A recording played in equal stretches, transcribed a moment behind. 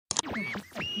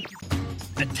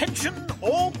Attention,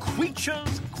 all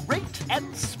creatures great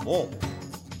and small.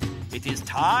 It is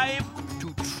time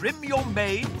to trim your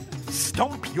mane,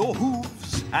 stomp your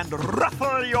hooves, and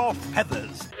ruffle your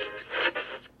feathers.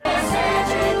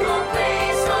 Magical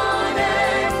place on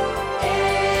earth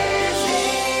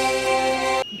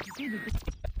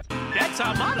is That's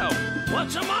our motto.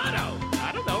 What's a motto?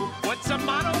 I don't know. What's a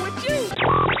motto with you?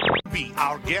 Be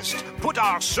our guest, put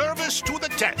our service to the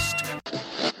test.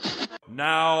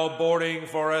 Now boarding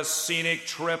for a scenic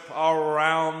trip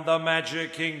around the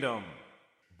Magic Kingdom.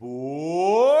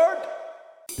 Board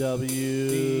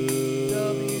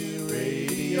WDW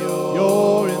Radio,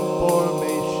 your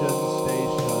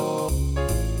information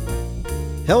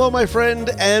station. Hello, my friend,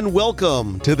 and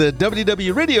welcome to the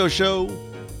WDW Radio Show,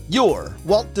 your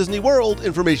Walt Disney World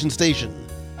information station.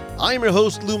 I'm your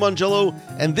host, Lou Mangello,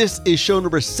 and this is show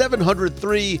number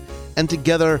 703, and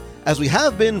together, as we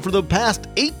have been for the past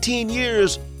 18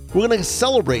 years, we're going to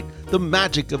celebrate the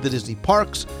magic of the Disney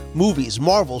parks, movies,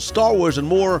 Marvel, Star Wars, and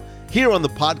more here on the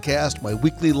podcast, my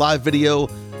weekly live video,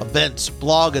 events,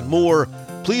 blog, and more.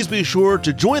 Please be sure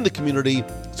to join the community,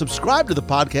 subscribe to the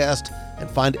podcast, and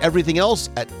find everything else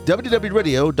at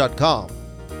wdwradio.com.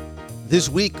 This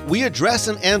week, we address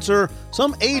and answer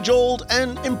some age-old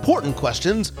and important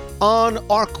questions on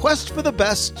our quest for the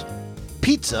best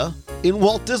pizza in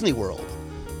Walt Disney World.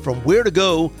 From where to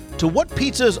go to what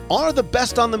pizzas are the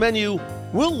best on the menu,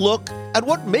 we'll look at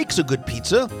what makes a good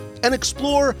pizza and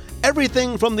explore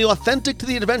everything from the authentic to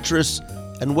the adventurous,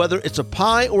 and whether it's a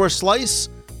pie or a slice,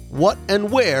 what and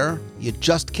where you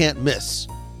just can't miss.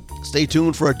 Stay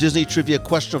tuned for a Disney Trivia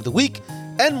Question of the Week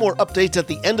and more updates at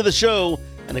the end of the show.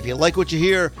 And if you like what you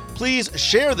hear, please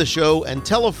share the show and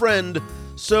tell a friend.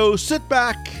 So sit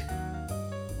back,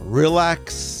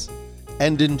 relax,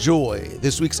 and enjoy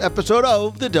this week's episode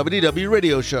of the WDW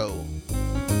Radio Show.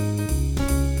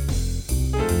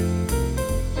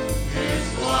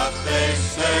 It's what they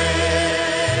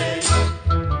say.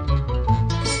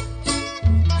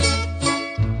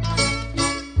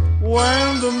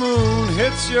 When the moon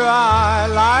hits your eye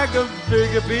like a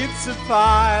big pizza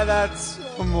pie, that's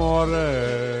amore. When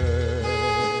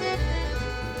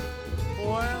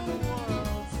the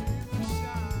world seems to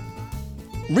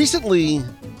shine. Recently,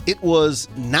 it was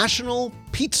National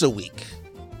Pizza Week.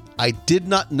 I did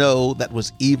not know that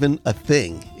was even a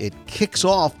thing. It kicks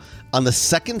off on the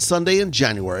second Sunday in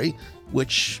January,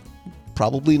 which,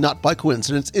 probably not by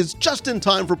coincidence, is just in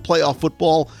time for playoff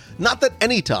football. Not that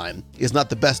any time is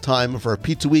not the best time for a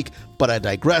pizza week, but I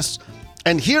digress.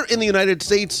 And here in the United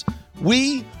States,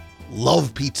 we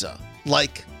love pizza,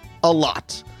 like a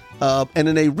lot. And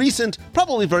in a recent,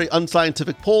 probably very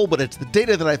unscientific poll, but it's the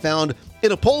data that I found,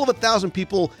 in a poll of 1,000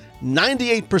 people,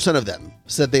 98% of them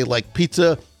said they like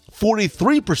pizza.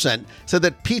 43% said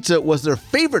that pizza was their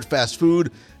favorite fast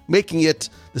food, making it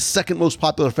the second most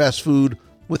popular fast food,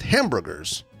 with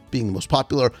hamburgers being the most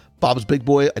popular. Bob's Big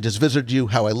Boy, I just visited you,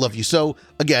 how I love you so.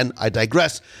 Again, I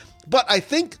digress. But I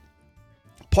think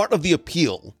part of the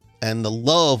appeal and the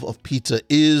love of pizza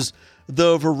is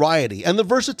the variety and the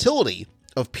versatility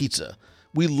of pizza.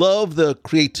 We love the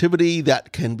creativity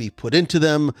that can be put into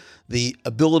them, the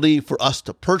ability for us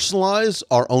to personalize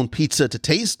our own pizza to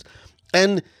taste,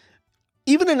 and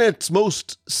even in its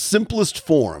most simplest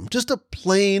form, just a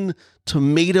plain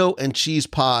tomato and cheese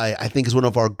pie, I think, is one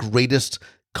of our greatest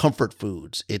comfort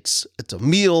foods. It's a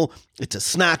meal, it's a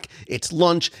snack, it's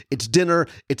lunch, it's dinner,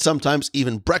 it's sometimes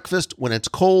even breakfast when it's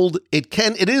cold.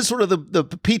 It is sort of the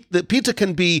pizza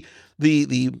can be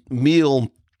the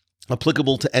meal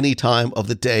applicable to any time of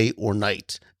the day or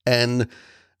night. And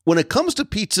when it comes to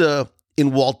pizza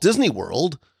in Walt Disney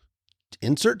World,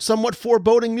 insert somewhat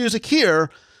foreboding music here,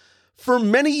 for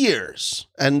many years,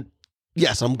 and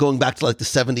yes, I'm going back to like the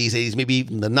 70s, 80s, maybe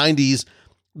even the 90s,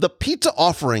 the pizza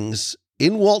offerings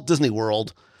in Walt Disney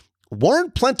World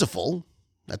weren't plentiful.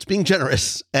 That's being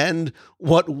generous. And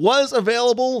what was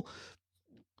available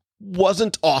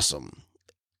wasn't awesome.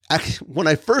 When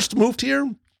I first moved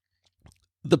here,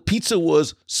 the pizza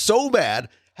was so bad.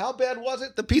 How bad was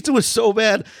it? The pizza was so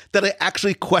bad that I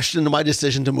actually questioned my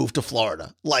decision to move to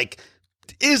Florida. Like,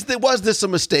 was this a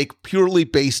mistake purely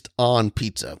based on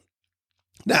pizza?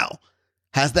 Now,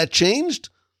 has that changed?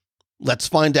 Let's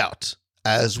find out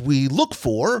as we look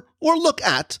for or look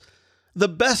at the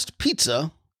best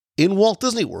pizza in Walt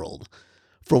Disney World,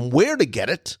 from where to get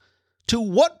it to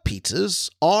what pizzas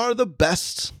are the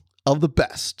best of the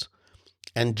best.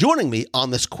 And joining me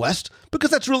on this quest, because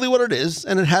that's really what it is,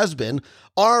 and it has been,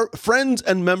 are friends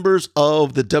and members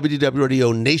of the WDW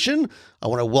Radio Nation. I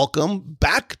want to welcome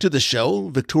back to the show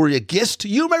Victoria Gist.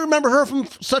 You may remember her from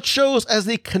such shows as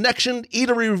the Connection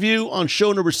Eatery Review on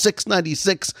show number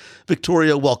 696.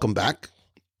 Victoria, welcome back.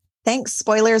 Thanks.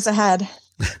 Spoilers ahead.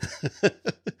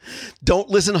 Don't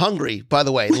listen hungry, by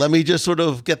the way. Let me just sort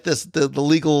of get the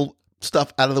legal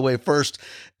stuff out of the way first.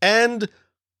 And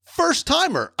first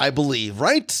timer, I believe,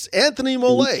 right? Anthony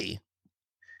Mollet.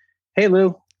 Hey,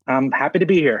 Lou. I'm happy to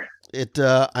be here.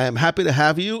 I am happy to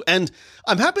have you. And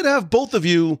I'm happy to have both of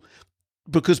you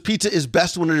because pizza is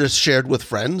best when it is shared with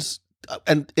friends.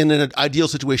 And in an ideal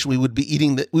situation, we would be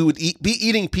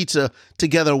eating pizza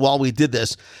together while we did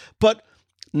this. But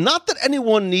not that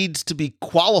anyone needs to be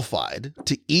qualified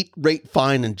to eat, rate,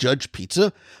 fine, and judge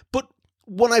pizza, but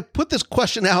when I put this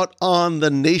question out on the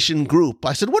Nation group,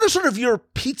 I said, what are sort of your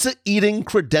pizza eating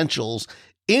credentials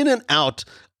in and out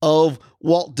of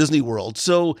Walt Disney World?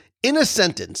 So in a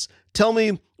sentence, tell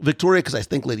me, Victoria, because I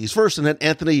think ladies first, and then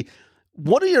Anthony,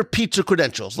 what are your pizza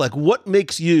credentials? Like, what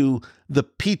makes you the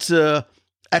pizza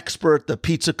expert, the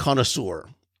pizza connoisseur?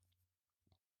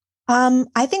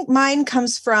 I think mine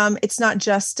comes from, it's not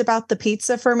just about the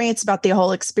pizza for me, it's about the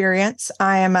whole experience.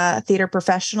 I am a theater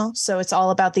professional, so it's all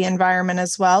about the environment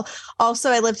as well.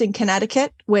 Also, I lived in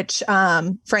Connecticut, which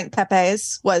Frank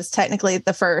Pepe's was technically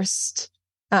the first.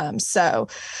 I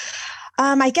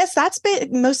guess that's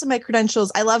most of my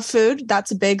credentials. I love food.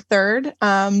 That's a big third.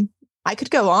 I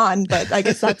could go on, but I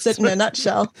guess that's it in a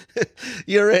nutshell.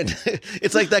 You're in.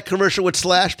 It's like that commercial with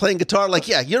Slash playing guitar. Like,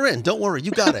 yeah, you're in. Don't worry.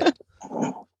 You got it.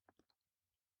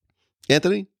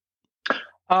 Anthony?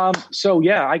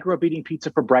 I grew up eating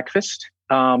pizza for breakfast.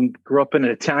 Grew up in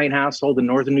an Italian household in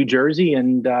northern New Jersey,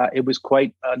 and it was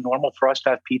quite normal for us to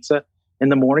have pizza in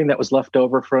the morning that was left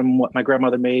over from what my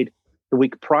grandmother made the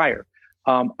week prior.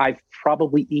 I've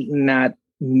probably eaten at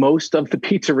most of the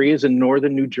pizzerias in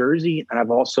northern New Jersey, and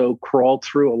I've also crawled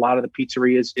through a lot of the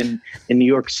pizzerias in New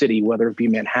York City, whether it be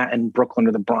Manhattan, Brooklyn,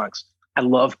 or the Bronx. I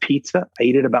love pizza. I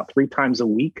eat it about 3 times a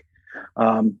week.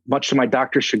 Much to my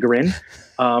doctor's chagrin.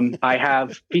 I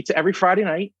have pizza every Friday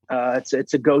night.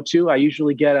 It's a go-to. I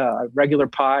usually get a regular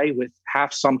pie with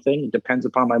half something. It depends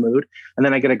upon my mood. And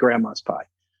then I get a grandma's pie.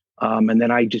 And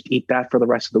then I just eat that for the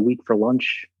rest of the week for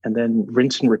lunch and then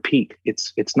rinse and repeat.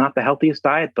 It's not the healthiest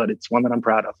diet, but it's one that I'm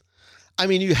proud of. I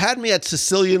mean, you had me at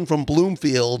Sicilian from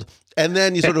Bloomfield, and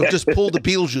then you sort of just pulled the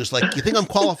Beetlejuice. Like, you think I'm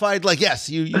qualified? Like, yes,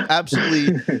 you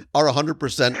absolutely are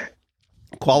 100%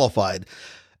 qualified.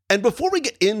 And before we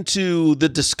get into the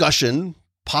discussion,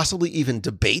 possibly even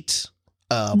debate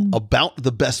about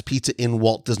the best pizza in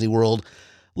Walt Disney World,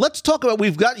 let's talk about,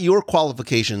 we've got your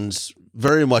qualifications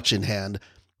very much in hand.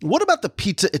 What about the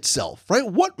pizza itself, right?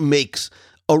 What makes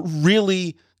a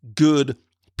really good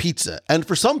pizza? And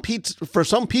for some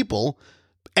people,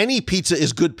 any pizza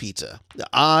is good pizza.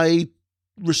 I'm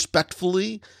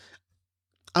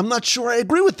not sure I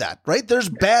agree with that, right? There's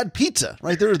bad pizza,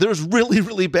 right? There's really,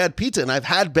 really bad pizza. And I've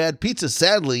had bad pizza,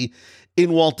 sadly,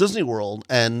 in Walt Disney World.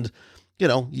 And, you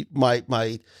know,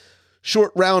 my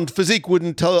short, round physique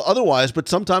wouldn't tell otherwise. But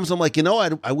sometimes I'm like,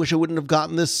 I wish I wouldn't have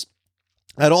gotten this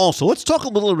at all. So let's talk a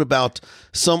little bit about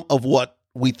some of what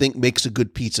we think makes a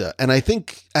good pizza. And I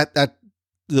think at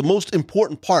the most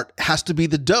important part has to be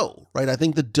the dough, right? I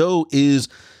think the dough is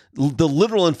the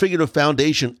literal and figurative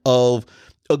foundation of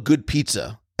a good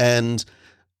pizza. And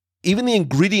even the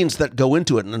ingredients that go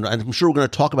into it, and I'm sure we're going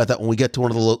to talk about that when we get to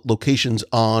one of the locations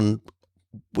on,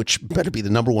 which better be the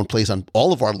number one place on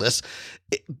all of our lists,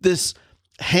 this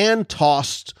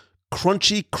hand-tossed,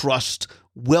 crunchy crust,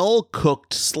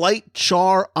 well-cooked, slight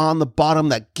char on the bottom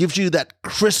that gives you that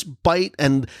crisp bite,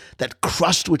 and that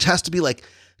crust, which has to be like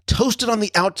toasted on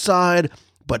the outside,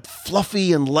 but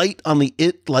fluffy and light on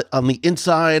the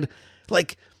inside.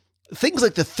 Like, things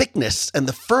like the thickness and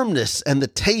the firmness and the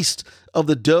taste of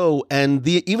the dough and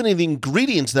even the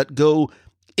ingredients that go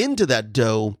into that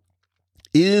dough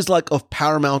is like of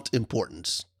paramount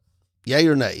importance. Yay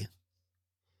or nay?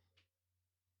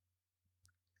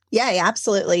 Yay,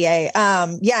 absolutely. Yay.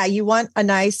 You want a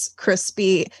nice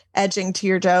crispy edging to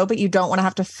your dough, but you don't want to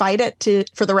have to fight it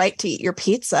for the right to eat your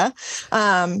pizza.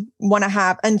 Want to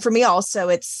have, and for me also,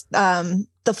 it's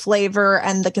the flavor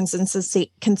and the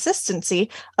consistency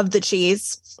of the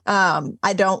cheese.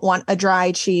 I don't want a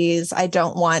dry cheese. I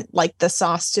don't want like the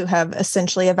sauce to have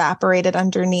essentially evaporated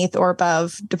underneath or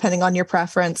above, depending on your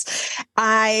preference.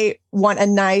 I want a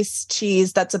nice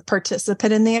cheese that's a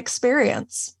participant in the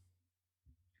experience.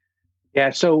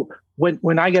 Yeah. So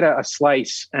when I get a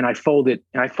slice and I fold it,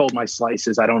 and I fold my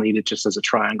slices, I don't eat it just as a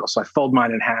triangle. So I fold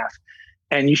mine in half.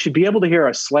 and you should be able to hear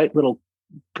a slight little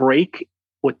break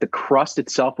with the crust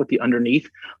itself, with the underneath,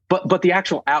 but the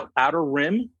actual outer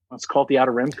rim. Let's call it the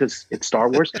outer rim because it's Star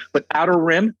Wars. But outer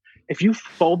rim, if you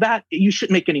fold that, you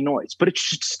shouldn't make any noise, but it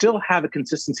should still have a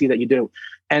consistency that you do.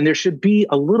 And there should be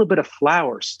a little bit of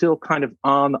flour still kind of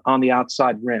on the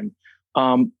outside rim.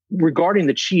 Regarding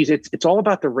the cheese, it's all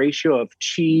about the ratio of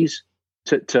cheese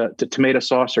to tomato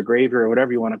sauce or gravy or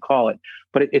whatever you want to call it.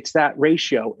 But it's that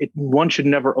ratio. One should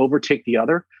never overtake the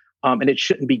other, and it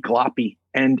shouldn't be gloppy.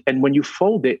 And when you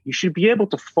fold it, you should be able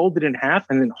to fold it in half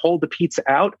and then hold the pizza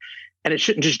out. And it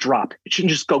shouldn't just drop. It shouldn't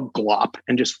just go glop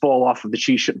and just fall off of the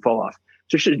cheese. Shouldn't fall off.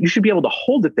 So you should be able to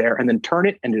hold it there and then turn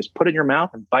it and just put it in your mouth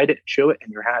and bite it, chew it,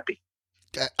 and you're happy.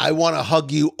 I want to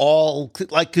hug you all,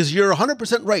 like, because you're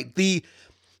 100% right.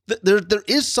 There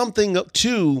is something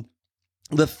to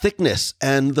the thickness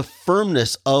and the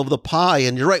firmness of the pie,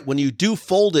 and you're right. When you do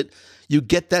fold it, you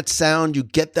get that sound, you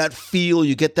get that feel,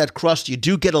 you get that crust. You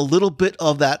do get a little bit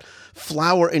of that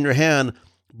flour in your hand,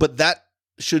 but that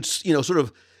should, sort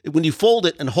of. When you fold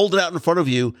it and hold it out in front of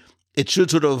you, it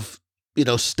should sort of,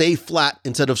 stay flat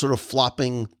instead of sort of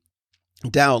flopping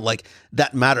down. Like,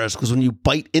 that matters, because when you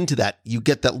bite into that, you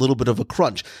get that little bit of a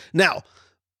crunch. Now,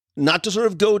 not to sort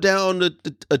of go down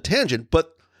a tangent,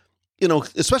 but,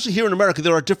 especially here in America,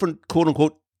 there are different quote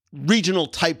unquote regional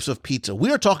types of pizza.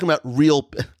 We are talking about real,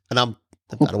 and I don't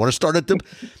want to start at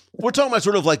we're talking about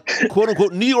sort of like quote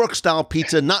unquote New York style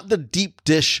pizza, not the deep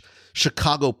dish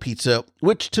Chicago pizza,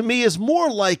 which to me is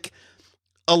more like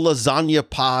a lasagna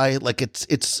pie. Like it's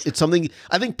something,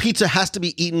 I think pizza has to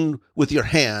be eaten with your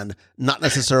hand, not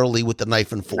necessarily with the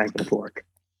knife and fork. Knife and fork.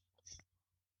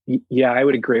 Yeah, I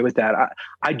would agree with that.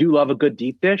 I do love a good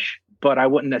deep dish, but I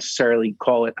wouldn't necessarily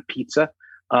call it a pizza.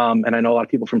 And I know a lot of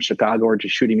people from Chicago are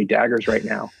just shooting me daggers right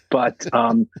now, but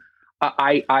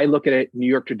I look at it, New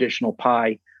York traditional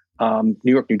pie, New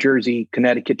York, New Jersey,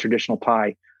 Connecticut traditional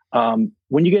pie.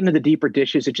 When you get into the deeper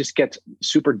dishes, it just gets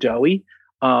super doughy.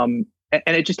 And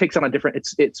it just takes on a different,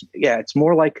 it's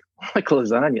more like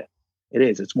lasagna. It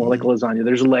is. It's more like lasagna.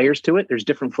 There's layers to it. There's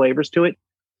different flavors to it,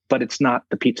 but it's not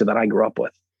the pizza that I grew up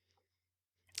with.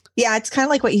 Yeah, it's kind of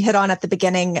like what you hit on at the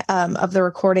beginning of the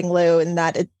recording, Lou, in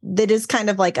that it is kind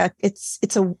of like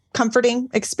it's a comforting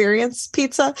experience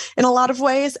pizza in a lot of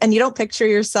ways. And you don't picture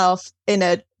yourself in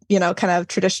a kind of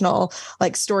traditional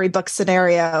like storybook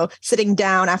scenario, sitting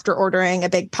down after ordering a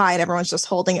big pie and everyone's just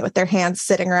holding it with their hands,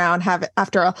 sitting around,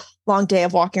 after a long day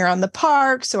of walking around the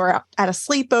parks or at a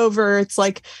sleepover. It's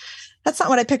like, that's not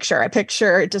what I picture. I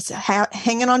picture just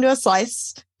hanging onto a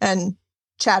slice and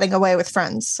chatting away with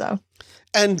friends. So,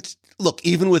 and look,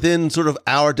 even within sort of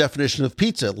our definition of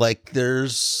pizza, like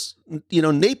there's,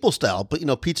 Naples style, but,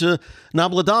 pizza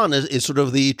napoletana is sort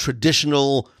of the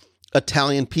traditional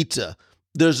Italian pizza.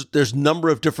 There's a number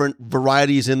of different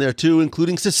varieties in there too,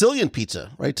 including Sicilian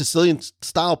pizza, right? Sicilian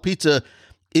style pizza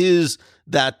is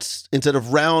that instead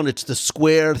of round, it's the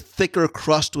square, thicker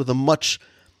crust with a much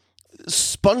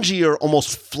spongier,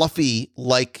 almost fluffy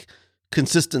like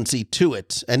consistency to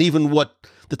it. And even what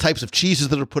the types of cheeses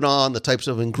that are put on, the types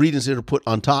of ingredients that are put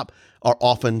on top are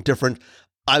often different.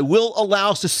 I will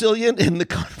allow Sicilian in the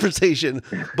conversation,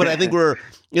 but I think and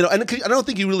I don't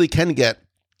think you really can get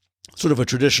sort of a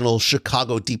traditional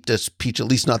Chicago deep dish pizza, at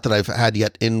least not that I've had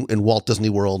yet in Walt Disney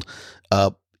World,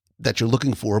 that you're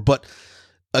looking for. But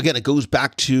again, it goes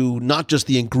back to not just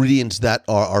the ingredients that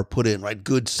are put in, right?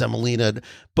 Good semolina,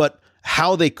 but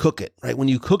how they cook it, right? When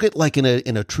you cook it like in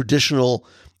a traditional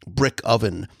brick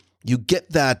oven, you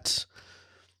get that,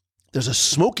 there's a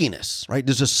smokiness, right?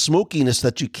 There's a smokiness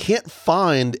that you can't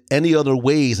find any other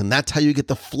ways. And that's how you get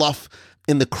the fluff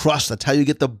in the crust. That's how you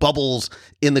get the bubbles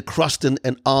in the crust and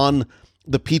on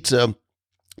the pizza,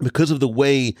 because of the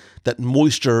way that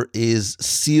moisture is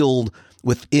sealed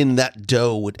within that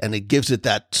dough, and it gives it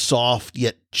that soft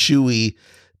yet chewy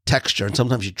texture. And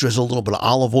sometimes you drizzle a little bit of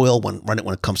olive oil when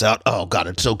it comes out. Oh God,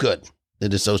 it's so good.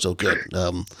 It is so good.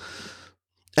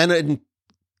 And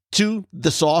to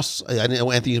the sauce, I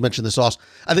know Anthony mentioned the sauce.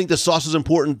 I think the sauce is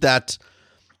important. That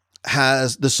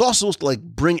has the sauce supposed to like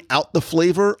bring out the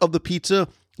flavor of the pizza,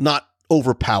 not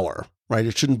overpower, right?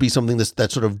 It shouldn't be something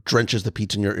that sort of drenches the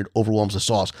pizza and it overwhelms the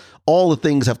sauce. All the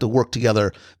things have to work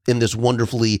together in this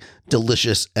wonderfully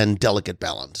delicious and delicate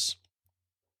balance.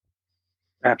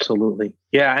 Absolutely.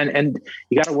 Yeah. And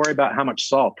you got to worry about how much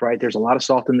salt, right? There's a lot of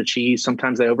salt in the cheese.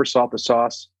 Sometimes they oversalt the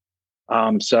sauce.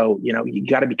 So, you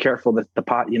got to be careful that the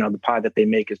pie that they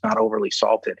make is not overly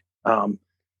salted. And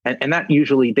that they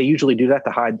usually do that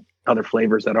to hide other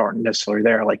flavors that aren't necessarily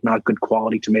there, like not good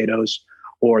quality tomatoes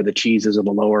or the cheeses of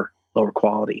a lower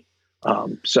quality.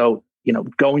 So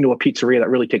going to a pizzeria that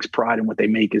really takes pride in what they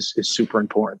make is super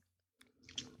important.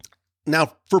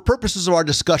 Now, for purposes of our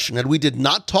discussion, and we did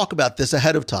not talk about this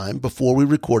ahead of time before we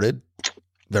recorded,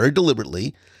 very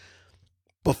deliberately,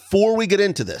 before we get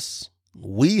into this,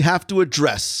 we have to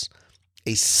address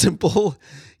a simple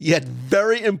yet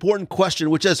very important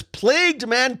question, which has plagued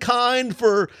mankind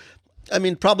for,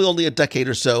 probably only a decade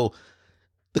or so.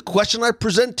 The question I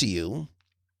present to you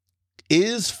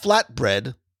is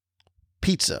flatbread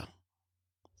pizza?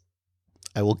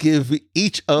 I will give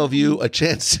each of you a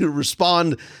chance to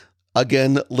respond.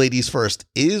 Again, ladies first.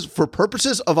 For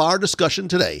purposes of our discussion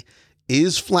today,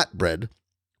 is flatbread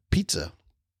pizza?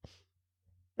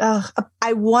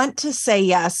 I want to say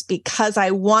yes, because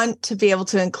I want to be able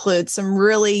to include some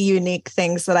really unique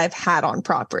things that I've had on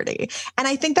property. And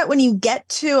I think that when you get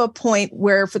to a point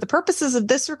where, for the purposes of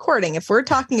this recording, if we're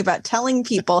talking about telling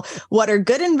people what are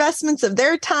good investments of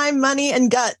their time, money, and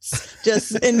guts,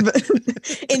 just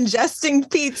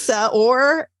ingesting pizza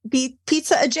or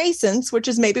pizza adjacents, which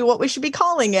is maybe what we should be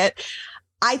calling it,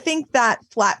 I think that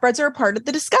flatbreads are a part of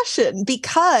the discussion,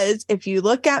 because if you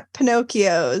look at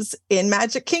Pinocchio's in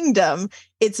Magic Kingdom,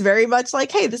 it's very much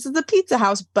like, hey, this is a pizza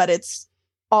house, but it's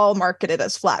all marketed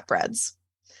as flatbreads.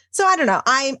 So I don't know.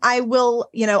 I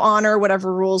will, honor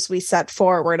whatever rules we set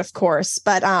forward, of course,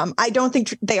 but I don't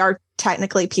think they are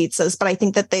technically pizzas, but I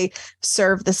think that they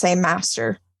serve the same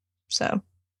master. So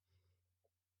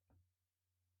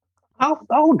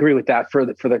I'll agree with that for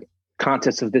the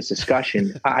context of this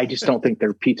discussion. I just don't think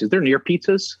they're pizzas. They're near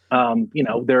pizzas.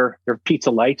 They're pizza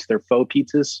lights, they're faux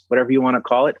pizzas, whatever you want to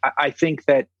call it. I think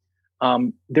that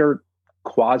they're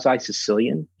quasi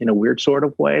Sicilian in a weird sort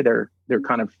of way. They're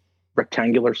kind of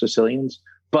rectangular Sicilians,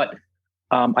 but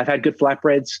I've had good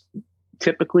flatbreads.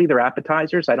 Typically they're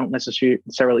appetizers. I don't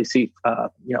necessarily see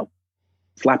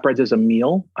flatbreads as a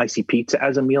meal. I see pizza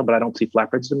as a meal, but I don't see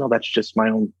flatbreads as a meal. That's just my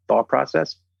own thought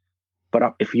process.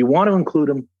 But if you want to include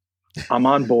them, I'm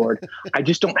on board. I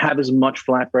just don't have as much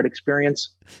flatbread experience.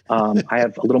 I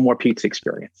have a little more pizza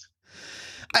experience.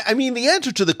 The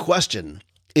answer to the question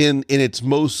in its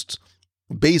most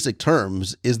basic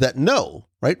terms is that no,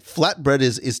 right? Flatbread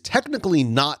is technically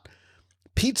not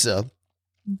pizza,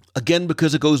 again,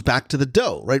 because it goes back to the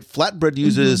dough, right? Flatbread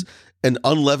uses an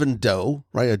unleavened dough,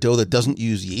 right? A dough that doesn't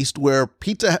use yeast, where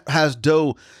pizza has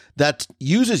dough that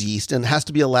uses yeast and has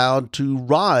to be allowed to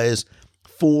rise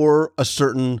for a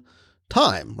certain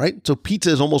time, right? So pizza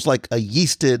is almost like a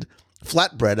yeasted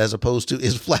flatbread as opposed to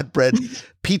is flatbread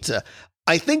pizza.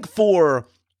 I think for,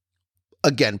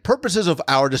 again, purposes of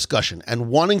our discussion and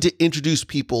wanting to introduce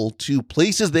people to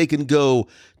places they can go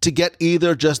to get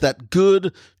either just that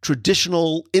good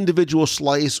traditional individual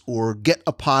slice or get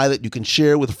a pie that you can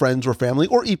share with friends or family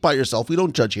or eat by yourself. We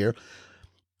don't judge here.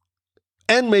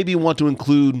 And maybe want to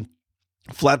include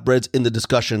flatbreads in the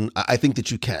discussion, I think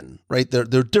that you can, right? They're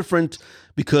different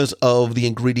because of the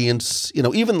ingredients,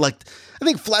 even like, I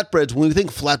think flatbreads, when we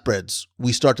think flatbreads,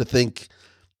 we start to think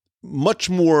much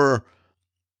more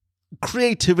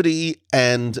creativity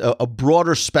and a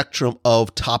broader spectrum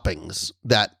of toppings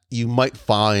that you might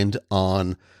find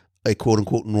on a quote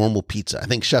unquote normal pizza. I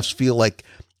think chefs feel like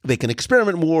they can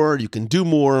experiment more, you can do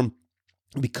more,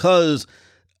 because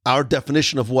our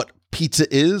definition of what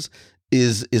pizza is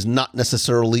not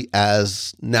necessarily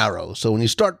as narrow. So when you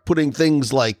start putting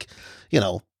things like,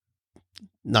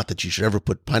 not that you should ever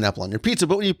put pineapple on your pizza,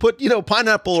 but when you put,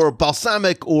 pineapple or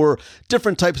balsamic or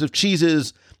different types of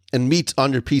cheeses and meats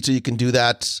on your pizza, you can do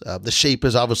that. The shape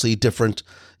is obviously different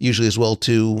usually as well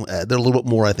too. They're a little bit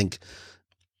more, I think,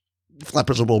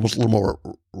 flatbreads are almost a little more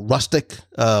rustic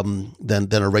than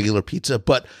a regular pizza.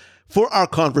 But for our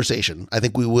conversation, I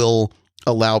think we will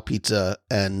allow pizza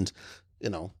and,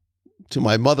 to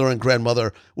my mother and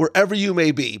grandmother, wherever you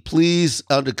may be, please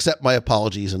accept my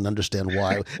apologies and understand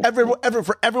why.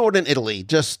 For everyone in Italy,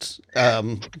 just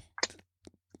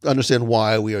understand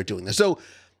why we are doing this. So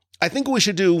I think what we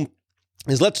should do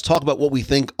is let's talk about what we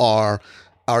think are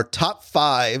our top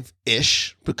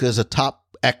 5-ish, because a top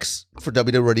X for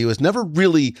WDW Radio is never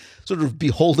really sort of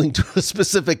beholden to a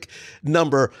specific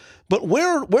number. But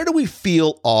where do we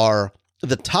feel are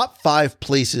the top 5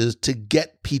 places to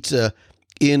get pizza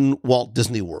in Walt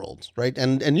Disney World, right?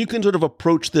 And you can sort of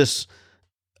approach this,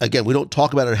 again, we don't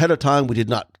talk about it ahead of time. We did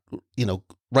not,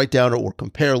 write down or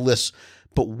compare lists,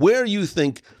 but where you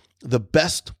think the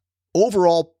best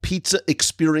overall pizza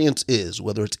experience is,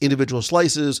 whether it's individual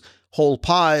slices, whole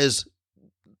pies,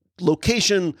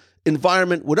 location,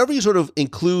 environment, whatever you sort of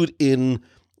include in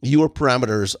your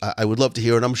parameters, I would love to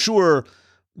hear. And I'm sure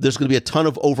there's going to be a ton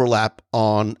of overlap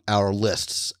on our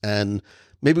lists. And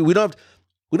maybe we don't have,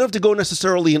 we don't have to go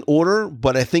necessarily in order,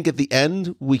 but I think at the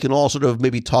end, we can all sort of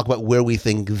maybe talk about where we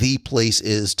think the place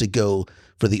is to go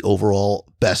for the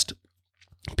overall best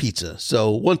pizza.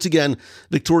 So once again,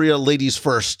 Victoria, ladies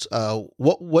first.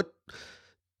 What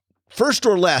first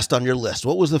or last on your list?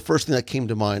 What was the first thing that came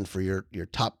to mind for your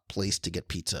top place to get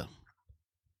pizza?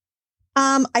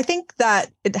 I think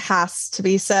that it has to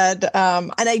be said,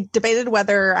 and I debated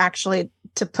whether actually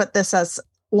to put this as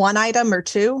one item or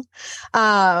two,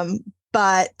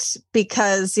 but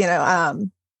because, the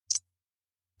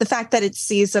fact that it's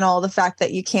seasonal, the fact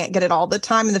that you can't get it all the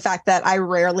time, and the fact that I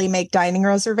rarely make dining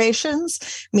reservations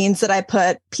means that I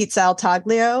put Pizza al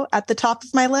Taglio at the top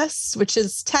of my list, which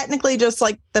is technically just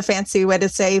like the fancy way to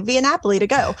say Via Napoli to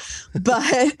go.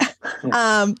 But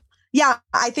yeah,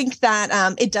 I think that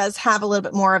it does have a little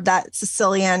bit more of that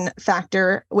Sicilian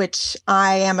factor, which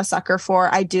I am a sucker for.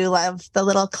 I do love the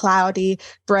little cloudy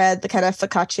bread, the kind of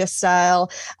focaccia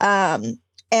style.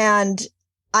 And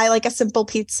I like a simple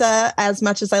pizza as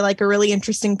much as I like a really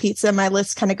interesting pizza. My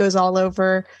list kind of goes all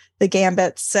over the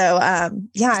gambit. So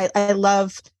yeah, I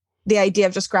love the idea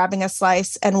of just grabbing a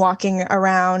slice and walking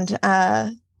around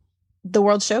the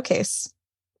World Showcase.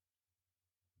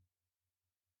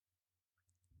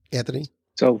 Anthony?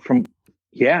 So for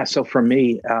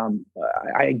me,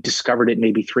 I discovered it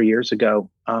maybe 3 years ago.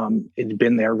 It had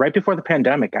been there right before the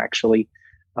pandemic, actually.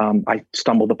 I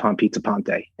stumbled upon Pizza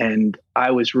Ponte, and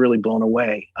I was really blown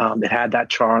away. It had that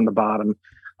char on the bottom.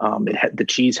 It had the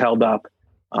cheese held up.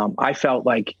 I felt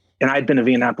like, and I'd been to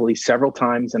Via Napoli several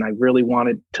times, and I really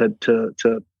wanted to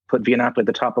put Via Napoli at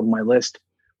the top of my list.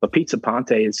 But Pizza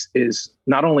Ponte is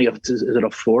not only is it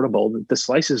affordable, the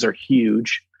slices are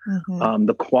huge. Mm-hmm.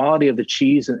 The quality of the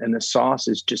cheese and the sauce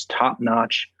is just top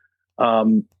notch.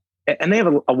 And they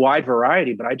have a wide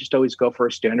variety, but I just always go for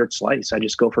a standard slice. I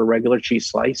just go for a regular cheese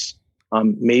slice.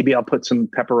 Maybe I'll put some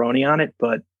pepperoni on it,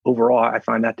 but overall, I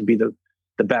find that to be the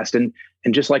best. And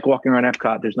just like walking around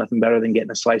Epcot, there's nothing better than getting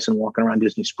a slice and walking around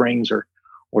Disney Springs or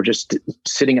just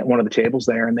sitting at one of the tables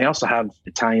there. And they also have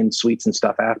Italian sweets and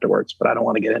stuff afterwards, but I don't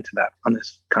want to get into that on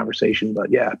this conversation.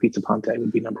 But yeah, Pizza Ponte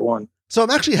would be number one. So I'm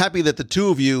actually happy that the two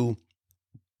of you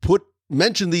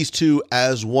mentioned these two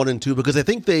as 1 and 2, because I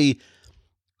think they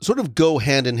sort of go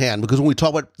hand in hand. Because when we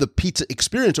talk about the pizza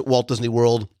experience at Walt Disney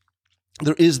World,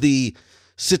 there is the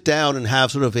sit down and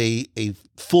have sort of a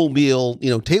full meal,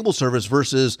 table service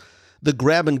versus the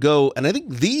grab and go. And I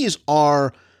think these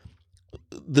are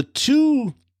the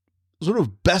two sort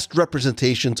of best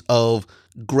representations of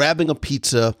grabbing a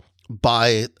pizza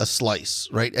by a slice,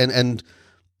 right? And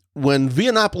when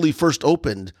Via Napoli first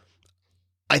opened,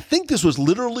 I think this was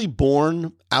literally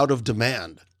born out of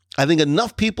demand. I think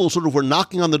enough people sort of were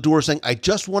knocking on the door saying, I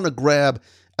just want to grab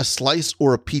a slice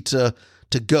or a pizza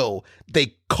to go.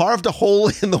 They carved a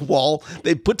hole in the wall.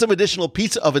 They put some additional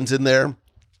pizza ovens in there.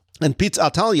 And Pizza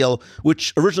al Taglio,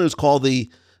 which originally was called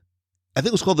the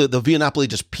Via Napoli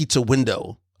just pizza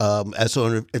window.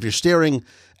 So if you're staring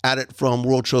at it from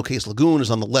World Showcase Lagoon, is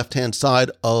on the left-hand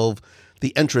side of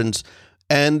the entrance.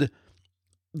 And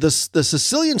the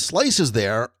Sicilian slices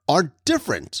there are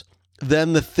different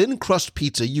than the thin crust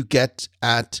pizza you get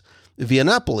at Via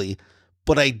Napoli.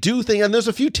 But I do think, and there's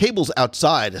a few tables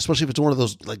outside, especially if it's one of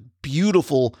those like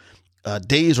beautiful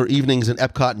days or evenings in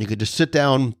Epcot, and you could just sit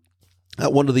down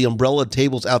at one of the umbrella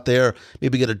tables out there,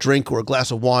 maybe get a drink or a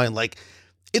glass of wine. Like,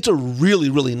 it's a really,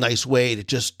 really nice way to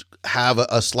just have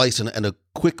a slice and a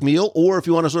quick meal. Or if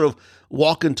you want to sort of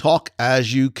walk and talk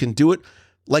as you can do it.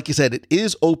 Like you said, it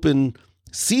is open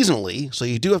seasonally, so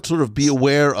you do have to sort of be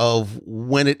aware of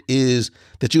when it is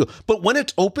that you go. But when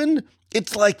it's open,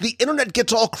 it's like the internet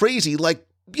gets all crazy. Like,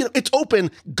 it's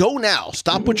open, go now.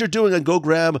 Stop what you're doing and go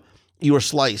grab your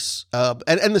slice.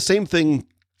 And the same thing,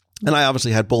 and I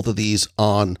obviously had both of these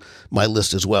on my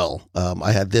list as well.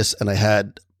 I had this and I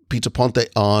had Pizza Ponte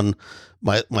on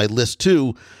my list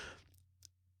too.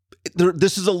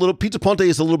 Pizza Ponte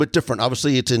is a little bit different.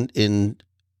 Obviously, it's in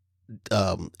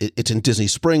Disney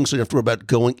Springs, so you have to worry about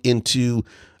going into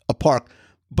a park.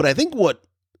 But I think what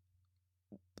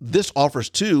this offers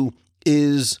too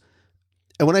is,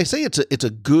 and when I say it's a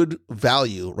good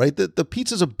value, right? The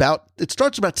pizza's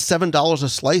starts about $7 a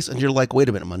slice, and you're like, wait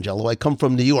a minute, Mangello, I come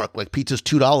from New York, like pizza's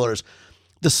 $2.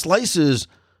 The slices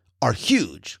are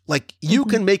huge. Like, you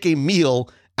can make a meal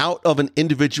out of an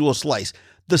individual slice.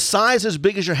 The size as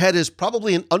big as your head is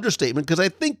probably an understatement, because I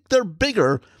think they're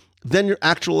bigger than your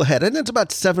actual head. And it's about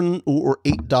 $7 or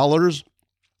 $8.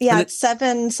 Yeah, it's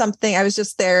 $7 something. I was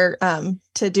just there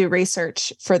to do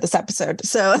research for this episode.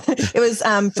 So it was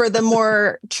for the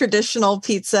more traditional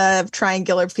pizza of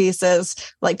triangular pieces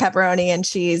like pepperoni and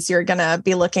cheese, you're going to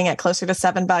be looking at closer to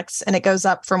 $7. And it goes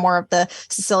up for more of the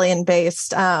Sicilian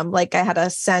based. Like I had a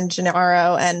San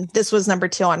Gennaro, and this was number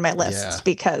 2 on my list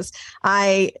because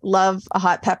I love a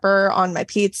hot pepper on my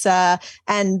pizza,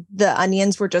 and the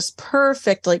onions were just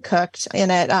perfectly cooked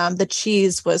in it. The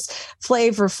cheese was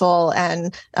flavorful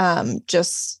and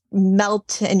just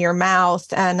melt in your mouth,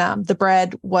 and the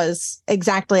bread was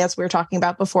exactly as we were talking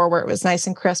about before, where it was nice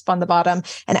and crisp on the bottom,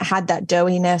 and it had that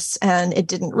doughiness, and it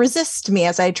didn't resist me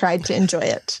as I tried to enjoy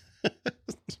it.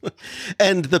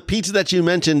 And the pizza that you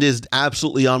mentioned is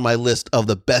absolutely on my list of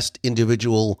the best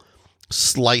individual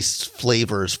sliced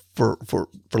flavors, for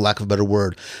lack of a better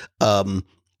word. For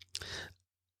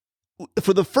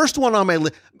the first one on my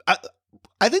list,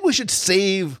 I think we should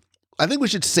save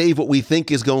what we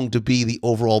think is going to be the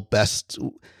overall best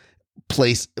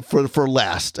place for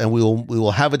last, and we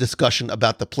will have a discussion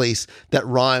about the place that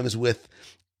rhymes with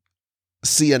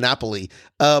Sia Napoli.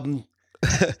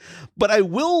 But I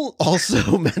will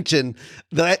also mention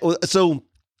that so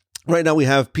right now we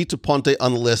have Pizza Ponte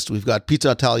on the list. We've got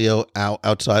Pizza Italia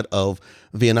outside of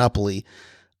Via Napoli.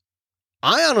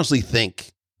 I honestly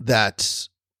think that,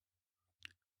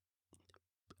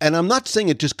 and I'm not saying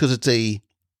it just because it's a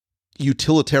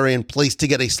utilitarian place to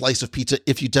get a slice of pizza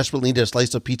if you desperately need a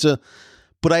slice of pizza,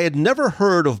 but I had never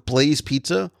heard of Blaze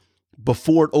Pizza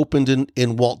before it opened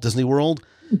in Walt Disney World,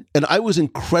 and I was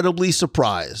incredibly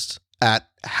surprised at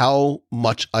how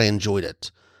much I enjoyed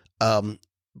it.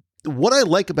 What I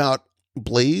like about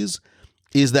Blaze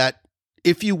is that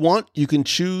if you want, you can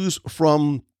choose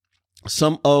from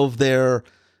some of their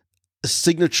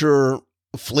signature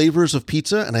flavors of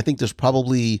pizza, and I think there's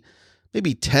probably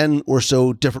maybe 10 or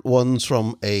so different ones,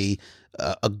 from a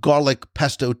garlic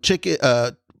pesto chicken,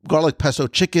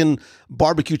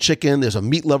 barbecue chicken. There's a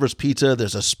meat lovers pizza.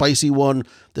 There's a spicy one.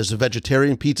 There's a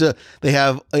vegetarian pizza. They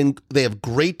have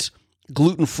great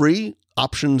gluten-free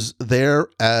options there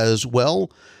as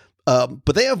well.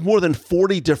 But they have more than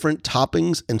 40 different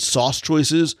toppings and sauce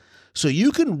choices. So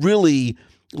you can really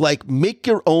like make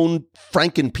your own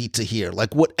Franken pizza here.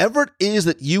 Like whatever it is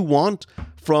that you want,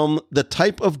 from the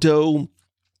type of dough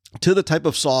to the type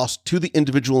of sauce to the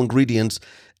individual ingredients.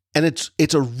 And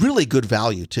it's a really good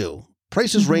value too.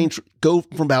 Prices go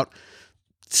from about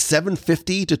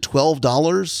 $7.50 to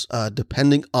 $12,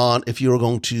 depending on if you're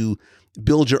going to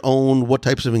build your own, what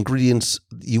types of ingredients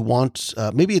you want.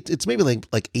 Maybe it's maybe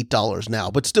like $8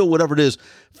 now, but still whatever it is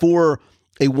for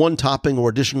a one topping or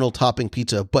additional topping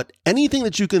pizza. But anything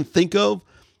that you can think of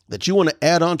that you want to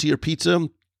add on to your pizza,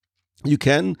 you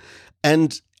can.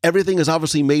 And everything is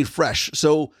obviously made fresh.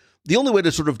 So the only way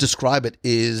to sort of describe it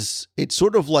is it's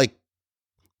sort of like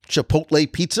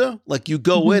Chipotle pizza. Like you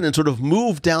go in and sort of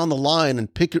move down the line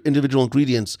and pick your individual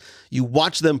ingredients. You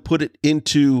watch them put it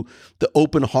into the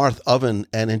open hearth oven,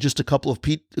 and in just a couple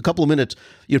of minutes,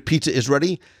 your pizza is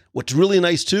ready. What's really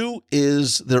nice too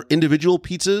is they're individual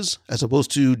pizzas as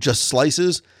opposed to just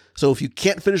slices. So if you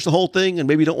can't finish the whole thing and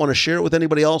maybe don't want to share it with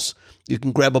anybody else, you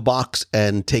can grab a box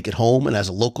and take it home. And as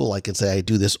a local, I can say I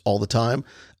do this all the time.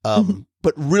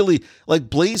 But really, like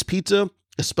Blaze Pizza,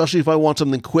 especially if I want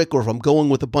something quick or if I'm going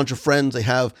with a bunch of friends, they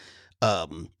have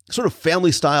sort of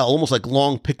family style, almost like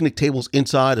long picnic tables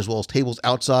inside as well as tables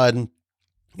outside and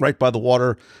right by the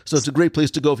water. So it's a great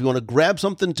place to go if you want to grab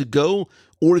something to go,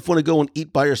 or if you want to go and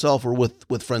eat by yourself or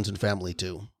with friends and family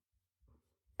too.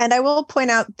 And I will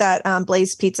point out that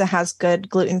Blaze Pizza has good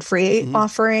gluten-free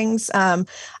offerings.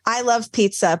 I love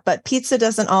pizza, but pizza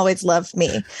doesn't always love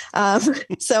me.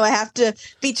 So I have to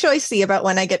be choicey about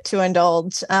when I get to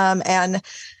indulge. And,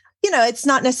 it's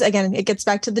not necessarily, again, it gets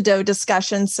back to the dough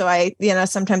discussion. So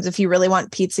sometimes if you really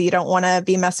want pizza, you don't want to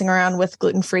be messing around with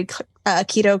gluten-free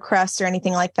keto crust or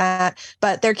anything like that.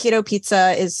 But their keto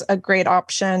pizza is a great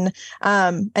option.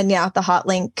 The hot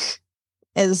link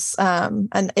is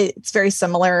and it's very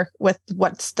similar with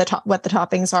what the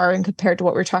toppings are and compared to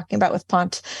what we're talking about with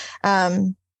Pont.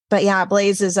 But yeah,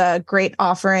 Blaze is a great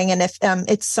offering, and if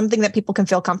it's something that people can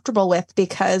feel comfortable with,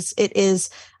 because it is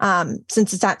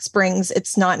since it's at Springs,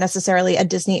 it's not necessarily a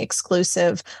Disney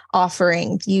exclusive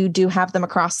offering. You do have them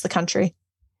across the country.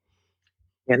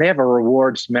 And they have a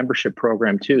rewards membership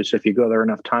program too. So if you go there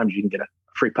enough times, you can get a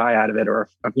free pie out of it, or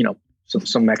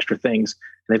some extra things.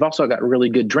 And they've also got really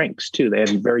good drinks too. They have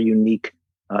very unique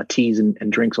teas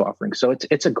and drinks offerings. So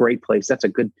it's a great place. That's a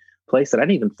good place that I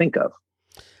didn't even think of.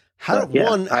 How did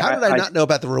I not know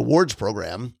about the rewards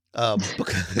program?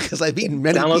 because I've eaten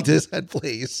many Download- pizzas at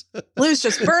Blaze. Lou's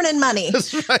just burning money.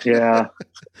 That's right. Yeah.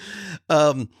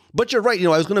 But you're right. I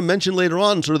was going to mention later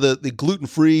on sort of the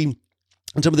gluten-free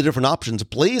and some of the different options.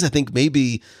 Blaze, I think, may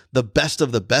be the best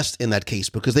of the best in that case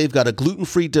because they've got a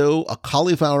gluten-free dough, a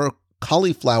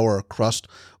cauliflower crust,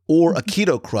 or a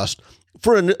keto crust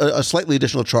for a slightly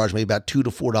additional charge, maybe about $2 to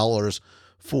 $4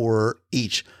 for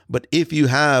each. But if you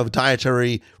have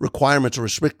dietary requirements or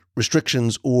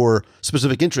restrictions or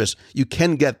specific interests, you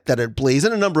can get that at Blaze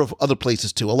and a number of other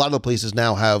places too. A lot of the places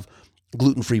now have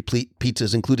gluten-free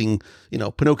pizzas, including,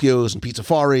 Pinocchio's and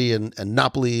Pizzafari and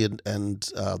Napoli and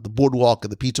the Boardwalk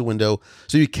and the Pizza Window.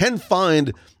 So you can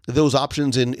find those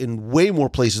options in way more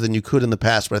places than you could in the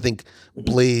past. But I think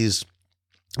Blaze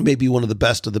may be one of the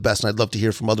best, and I'd love to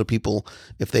hear from other people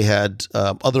if they had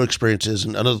other experiences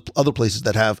and other places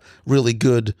that have really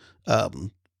good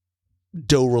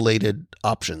dough-related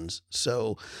options.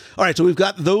 So, all right, so we've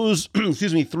got those,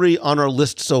 3 on our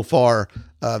list so far.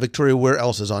 Victoria, where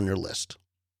else is on your list?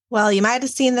 Well, you might have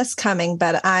seen this coming,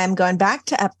 but I'm going back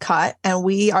to Epcot and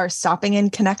we are stopping in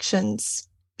Connections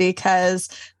because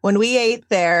when we ate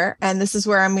there, and this is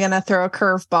where I'm going to throw a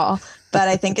curveball, but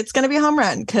I think it's going to be a home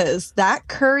run because that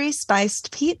curry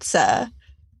spiced pizza,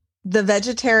 the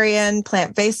vegetarian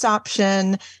plant-based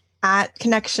option at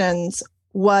Connections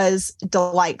was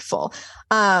delightful.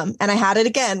 And I had it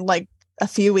again, like a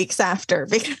few weeks after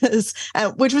because,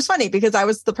 which was funny because I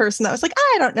was the person that was like,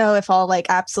 I don't know if I'll like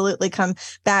absolutely come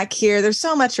back here. There's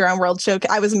so much around World Show.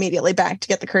 I was immediately back to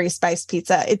get the curry spiced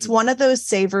pizza. It's one of those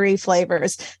savory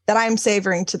flavors that I'm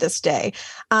savoring to this day.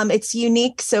 It's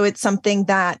unique. So it's something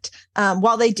that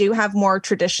while they do have more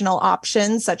traditional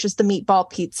options, such as the meatball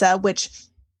pizza, which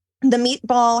the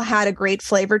meatball had a great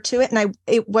flavor to it. And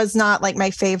it was not like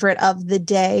my favorite of the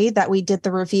day that we did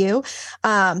the review.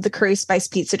 The curry spice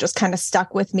pizza just kind of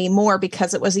stuck with me more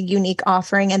because it was a unique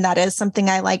offering. And that is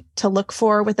something I like to look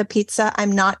for with a pizza.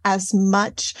 I'm not as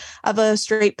much of a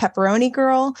straight pepperoni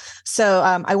girl. So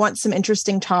I want some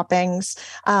interesting toppings.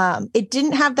 It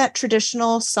didn't have that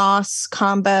traditional sauce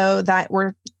combo that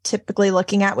we're typically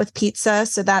looking at with pizza.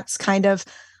 So that's kind of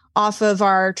off of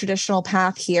our traditional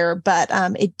path here, but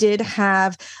it did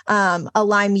have a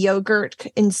lime yogurt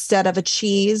instead of a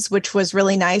cheese, which was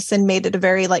really nice and made it a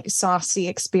very like saucy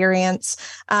experience.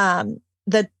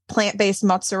 The plant-based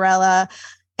mozzarella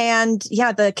and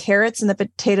the carrots and the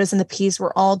potatoes and the peas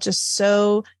were all just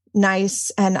so nice.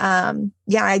 And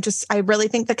I really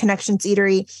think the Connections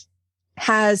Eatery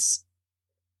has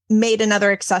made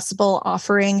another accessible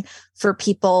offering for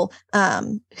people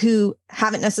who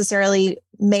haven't necessarily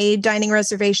made dining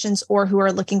reservations or who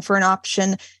are looking for an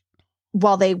option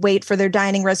while they wait for their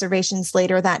dining reservations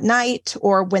later that night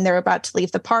or when they're about to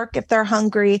leave the park if they're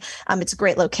hungry. It's a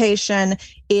great location.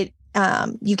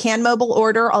 You can mobile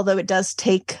order, although it does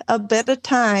take a bit of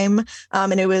time.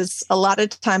 And it was a lot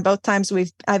of time, both times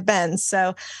I've been.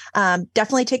 So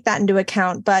definitely take that into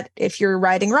account. But if you're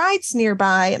riding rides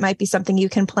nearby, it might be something you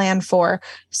can plan for.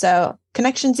 So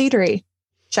Connections Eatery,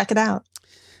 check it out.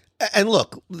 And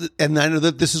look, and I know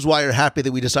that this is why you're happy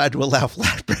that we decided to allow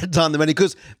flatbreads on the menu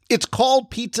because it's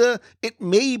called pizza. It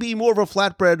may be more of a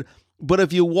flatbread, but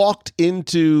if you walked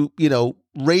into,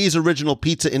 Ray's Original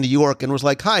Pizza in New York and was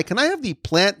like, hi, can I have the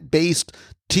plant-based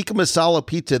tikka masala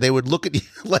pizza? They would look at you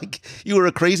like you were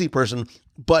a crazy person.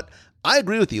 But I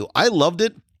agree with you. I loved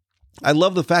it. I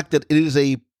love the fact that it is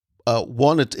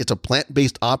it's a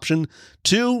plant-based option.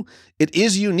 2, it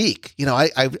is unique.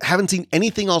 I haven't seen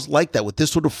anything else like that with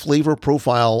this sort of flavor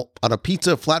profile on a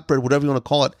pizza, flatbread, whatever you want to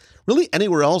call it, really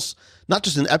anywhere else, not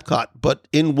just in Epcot, but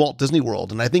in Walt Disney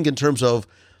World. And I think in terms of,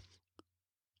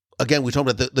 again, we talked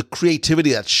about the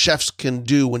creativity that chefs can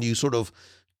do when you sort of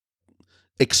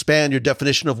expand your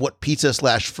definition of what pizza /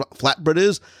 flatbread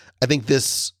is. I think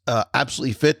this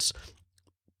absolutely fits.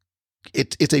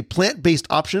 It's a plant-based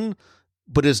option,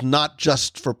 but is not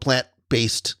just for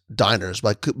plant-based diners,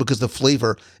 because the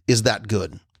flavor is that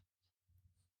good.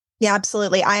 Yeah,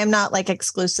 absolutely. I am not like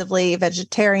exclusively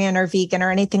vegetarian or vegan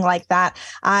or anything like that.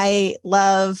 I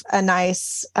love a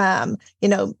nice,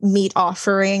 meat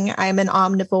offering. I'm an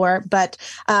omnivore, but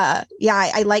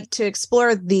I like to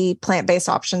explore the plant-based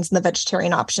options and the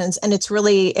vegetarian options. And it's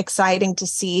really exciting to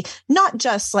see not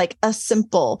just like a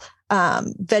simple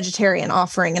vegetarian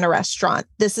offering in a restaurant.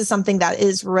 This is something that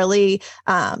is really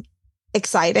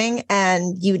exciting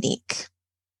and unique.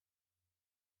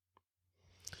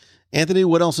 Anthony,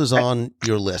 what else is on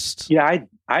your list? Yeah,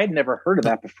 I had never heard of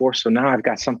that before, so now I've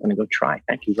got something to go try.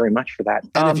 Thank you very much for that.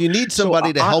 And if you need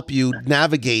somebody to help you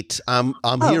navigate, I'm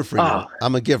here for you.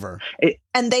 I'm a giver.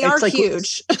 And they are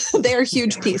huge. They are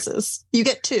huge pieces. You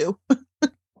get 2.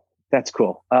 That's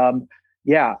cool.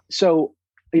 Yeah. So,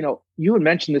 you had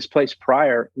mentioned this place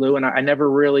prior, Lou, and I never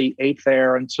really ate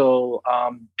there until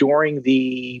during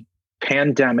the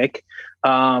pandemic.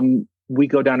 We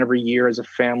go down every year as a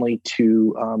family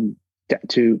to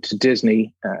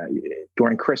Disney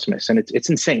during Christmas, and it's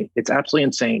insane. It's absolutely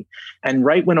insane. And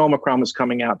right when Omicron was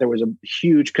coming out, there was a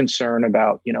huge concern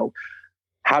about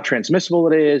how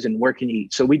transmissible it is and where can you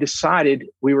eat. So we decided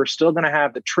we were still going to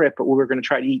have the trip, but we were going to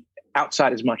try to eat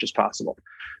outside as much as possible.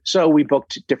 So we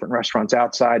booked different restaurants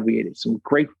outside. We ate some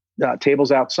great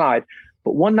tables outside.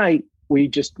 But one night we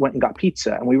just went and got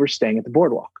pizza, and we were staying at the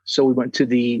boardwalk. So we went to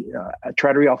the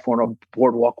Trattoria Al Forno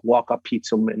boardwalk walk-up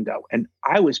pizza window, and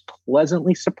I was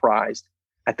pleasantly surprised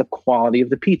at the quality of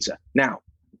the pizza. Now,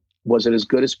 was it as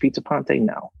good as Pizza Ponte?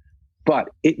 No, but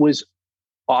it was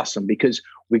awesome because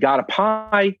we got a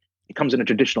pie. It comes in a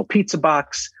traditional pizza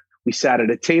box. We sat at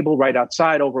a table right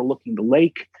outside overlooking the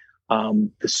lake.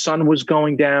 The sun was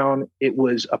going down. It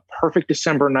was a perfect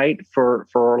December night for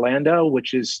Orlando,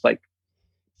 which is like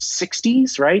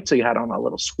 60s, right? So you had on a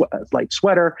little light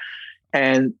sweater,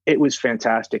 and it was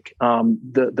fantastic.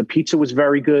 The pizza was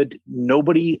very good.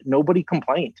 Nobody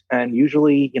complained. And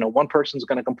usually, one person's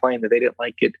going to complain that they didn't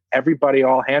like it. Everybody,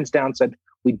 all hands down, said,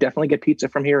 we definitely get pizza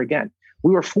from here again.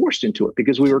 We were forced into it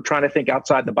because we were trying to think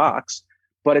outside the box,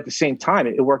 but at the same time,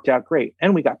 it worked out great.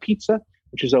 And we got pizza,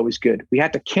 which is always good. We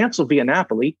had to cancel Via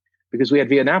Napoli because we had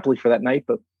Via Napoli for that night,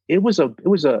 but it was a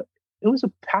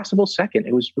passable second.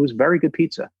 It was very good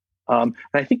pizza. And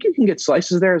I think you can get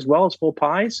slices there as well as full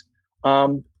pies.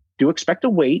 Do expect a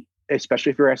wait,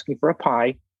 especially if you're asking for a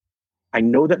pie. I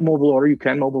know that you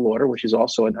can mobile order, which is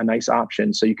also a nice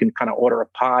option. So you can kind of order a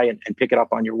pie and pick it up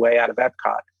on your way out of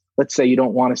Epcot. Let's say you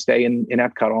don't want to stay in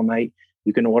Epcot all night.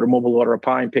 You can mobile order a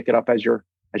pie and pick it up as you're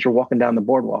walking down the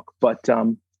boardwalk. But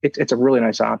it's a really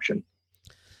nice option.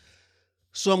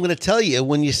 So I'm going to tell you,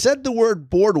 when you said the word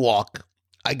boardwalk,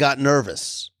 I got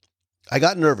nervous.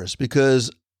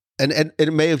 Because, and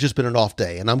it may have just been an off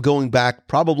day, and I'm going back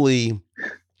probably,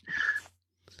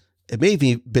 it may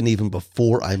have been even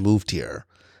before I moved here.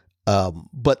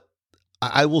 But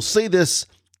I will say this,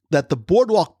 that the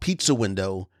boardwalk pizza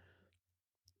window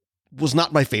was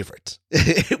not my favorite.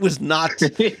 It was not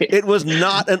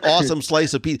an awesome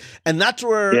slice of pizza. And that's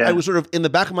where I was sort of in the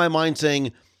back of my mind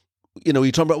saying, you're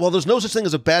talking about, well, there's no such thing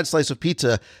as a bad slice of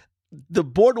pizza. The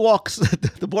boardwalk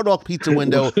pizza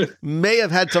window may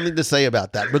have had something to say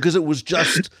about that, because it was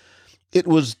just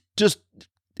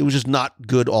not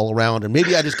good all around. And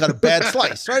maybe I just got a bad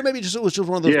slice, right? Maybe it was just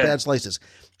one of those bad slices.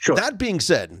 Sure. That being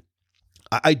said,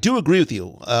 I do agree with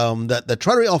you that the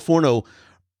Trattoria Al Forno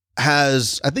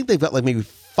has, I think they've got like maybe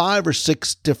 5 or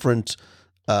 6 different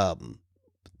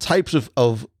types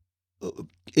of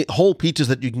whole pizzas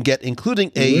that you can get,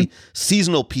 including a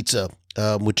seasonal pizza,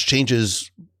 which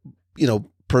changes,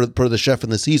 per the chef in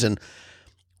the season.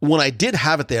 When I did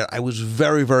have it there, I was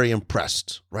very, very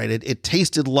impressed, right? It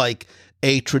tasted like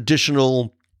a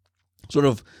traditional sort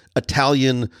of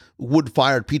Italian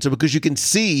wood-fired pizza, because you can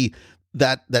see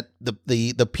that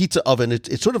the pizza oven,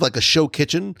 it's sort of like a show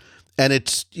kitchen. And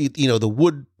it's, the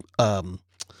wood,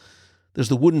 there's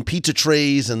the wooden pizza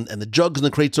trays and the jugs and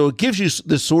the crates. So it gives you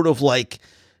this sort of like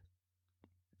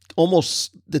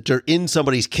almost that you're in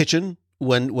somebody's kitchen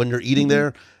when you're eating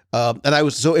there. And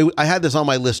I had this on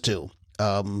my list too.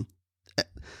 Do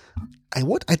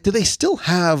they still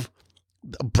have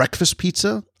a breakfast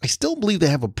pizza? I still believe they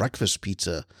have a breakfast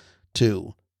pizza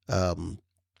too.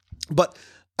 But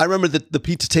I remember that the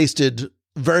pizza tasted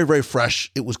very, very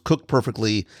fresh. It was cooked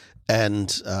perfectly.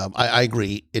 And I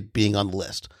agree, it being on the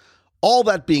list. All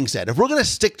that being said, if we're going to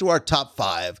stick to our top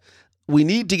 5, we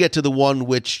need to get to the one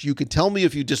which you can tell me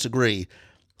if you disagree.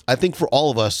 I think for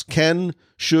all of us,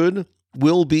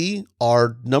 will be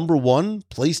our number 1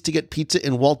 place to get pizza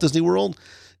in Walt Disney World.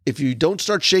 If you don't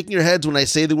start shaking your heads when I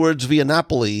say the words Via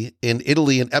Napoli in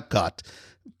Italy and Epcot,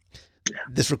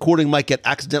 this recording might get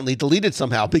accidentally deleted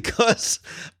somehow, because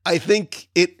I think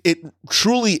it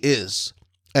truly is.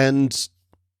 And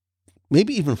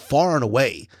maybe even far and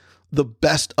away, the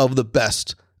best of the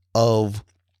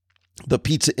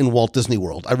pizza in Walt Disney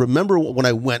World. I remember when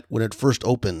I went, when it first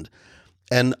opened,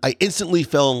 and I instantly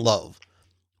fell in love,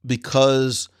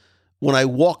 because when I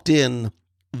walked in,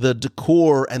 the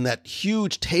decor and that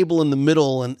huge table in the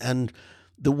middle and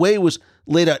the way it was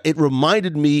laid out, it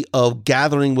reminded me of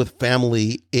gathering with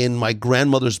family in my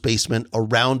grandmother's basement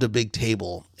around a big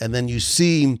table. And then you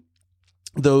see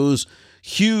those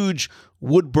huge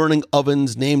wood-burning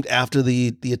ovens named after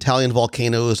the Italian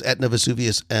volcanoes, Etna,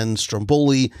 Vesuvius, and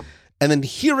Stromboli, and then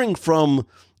hearing from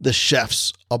the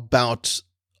chefs about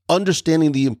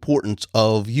understanding the importance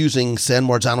of using San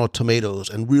Marzano tomatoes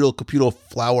and real Caputo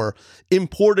flour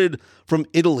imported from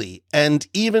Italy. And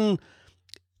even,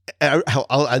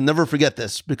 I'll never forget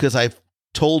this because I've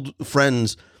told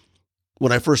friends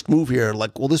when I first moved here,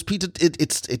 like, well, this pizza,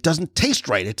 it doesn't taste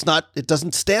right. It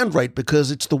doesn't stand right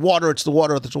because it's the water,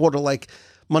 like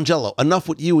Mangello. Enough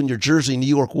with you and your Jersey, New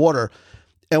York water.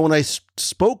 And when I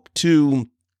spoke to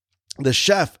the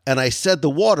chef and I said the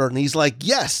water, and he's like,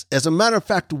 yes, as a matter of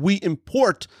fact, we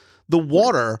import the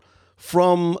water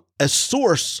from a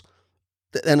source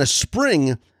and a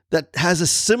spring that has a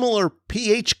similar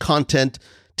pH content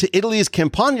to Italy's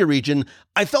Campania region.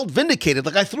 I felt vindicated.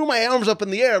 Like I threw my arms up in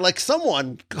the air, like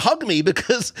someone hug me,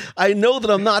 because I know that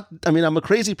I'm a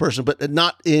crazy person, but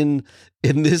not in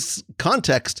this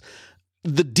context.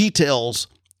 The details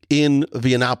in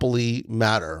Via Napoli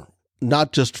matter,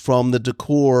 not just from the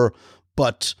decor,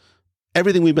 but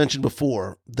everything we mentioned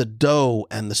before, the dough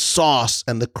and the sauce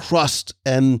and the crust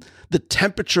and the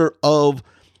temperature of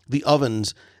the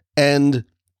ovens. And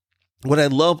what I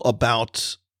love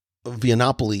about Via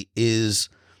Napoli is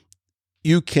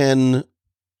the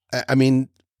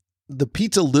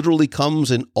pizza literally comes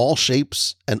in all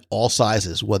shapes and all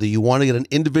sizes, whether you want to get an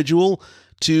individual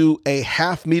to a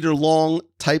half-meter long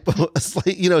type of,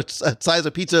 size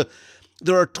of pizza.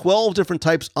 There are 12 different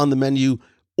types on the menu,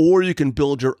 or you can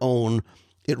build your own.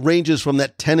 It ranges from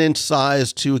that 10-inch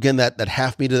size to, again, that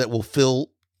half meter that will fill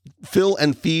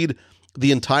and feed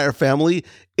the entire family.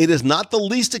 It is not the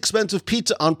least expensive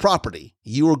pizza on property.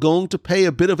 You are going to pay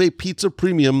a bit of a pizza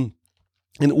premium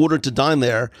in order to dine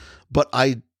there, but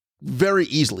I very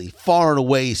easily, far and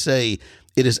away, say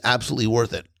it is absolutely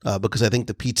worth it because I think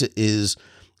the pizza is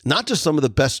not just some of the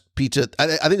best pizza.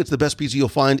 I think it's the best pizza you'll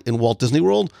find in Walt Disney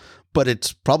World, but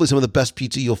it's probably some of the best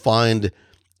pizza you'll find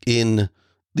in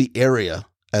the area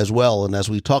as well. And as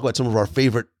we talk about some of our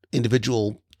favorite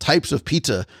individual types of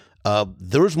pizza,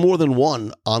 there's more than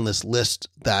one on this list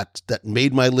that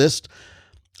made my list.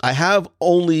 I have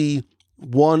only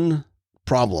one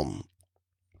problem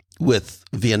with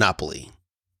Via Napoli,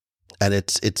 and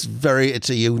it's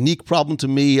a unique problem to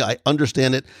me. I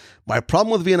understand it. My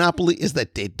problem with Via Napoli is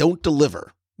that they don't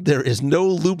deliver. There is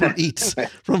no Uber Eats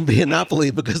from Via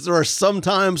Napoli, because there are some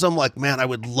times I'm like, man, I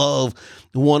would love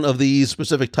one of these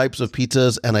specific types of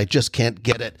pizzas, and I just can't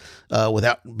get it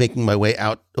without making my way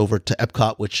out over to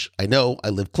Epcot, which I know I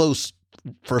live close,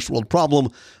 first world problem,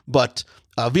 but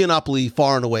Via Napoli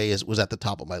far and away was at the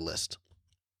top of my list.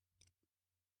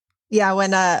 Yeah,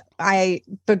 when I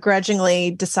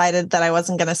begrudgingly decided that I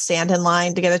wasn't going to stand in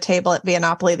line to get a table at Via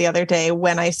Napoli the other day,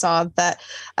 when I saw that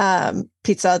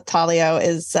Pizza Talio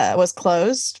was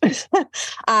closed,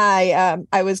 I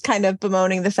was kind of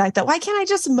bemoaning the fact that why can't I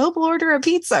just mobile order a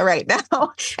pizza right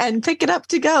now and pick it up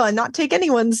to go and not take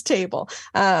anyone's table?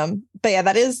 But yeah,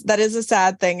 that is a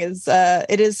sad thing.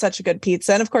 It is such a good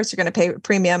pizza, and of course you're going to pay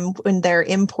premium when they're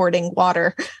importing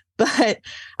water. But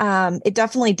it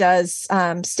definitely does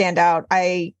stand out.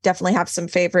 I definitely have some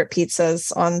favorite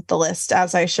pizzas on the list,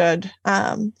 as I should,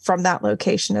 from that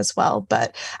location as well.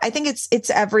 But I think it's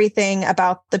everything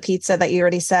about the pizza that you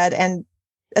already said, and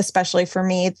especially for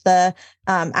me, the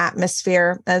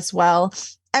atmosphere as well.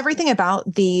 Everything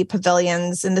about the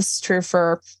pavilions, and this is true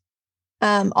for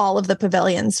all of the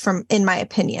pavilions, in my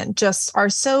opinion, just are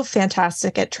so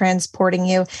fantastic at transporting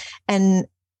you and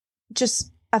just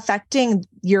affecting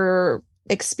your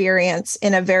experience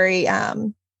in a very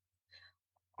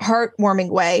heartwarming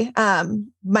way.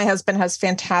 My husband has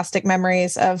fantastic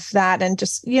memories of that, and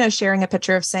just, sharing a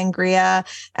picture of sangria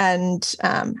and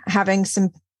having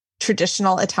some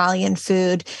traditional Italian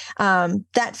food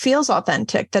that feels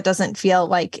authentic, that doesn't feel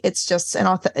like it's just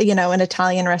an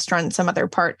Italian restaurant in some other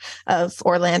part of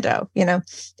Orlando.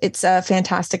 It's a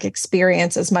fantastic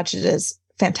experience as much as it is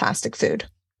fantastic food.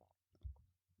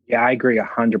 Yeah, I agree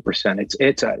 100%.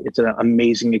 It's an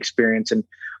amazing experience, and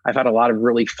I've had a lot of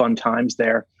really fun times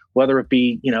there. Whether it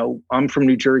be, I'm from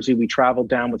New Jersey, we travel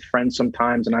down with friends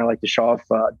sometimes, and I like to show off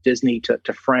Disney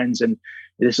to friends, and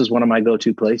this is one of my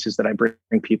go-to places that I bring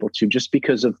people to, just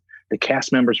because of the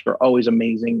cast members are always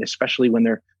amazing, especially when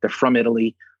they're from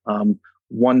Italy.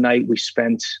 One night we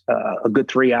spent a good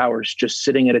 3 hours just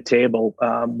sitting at a table.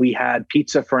 We had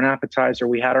pizza for an appetizer,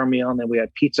 we had our meal, and then we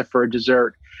had pizza for a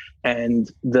dessert. And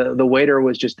the waiter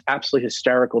was just absolutely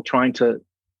hysterical, trying to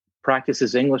practice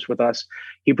his English with us.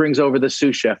 He brings over the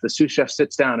sous chef. The sous chef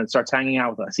sits down and starts hanging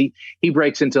out with us. He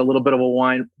breaks into a little bit of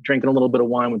drinking a little bit of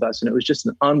wine with us. And it was just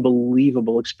an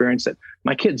unbelievable experience that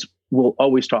my kids will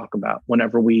always talk about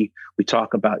whenever we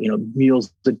talk about,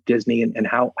 meals at Disney and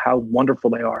how wonderful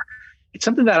they are. It's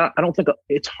something that I don't think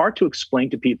it's hard to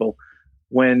explain to people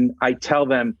when I tell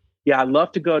them yeah, I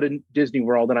love to go to Disney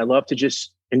World, and I love to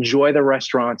just enjoy the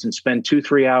restaurants and spend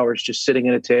 2-3 hours just sitting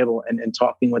at a table and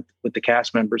talking with the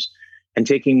cast members and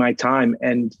taking my time.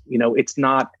 And, it's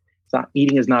not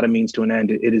eating is not a means to an end.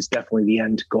 It is definitely the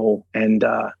end goal. And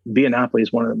Via Napoli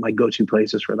is one of my go-to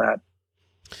places for that.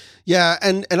 Yeah.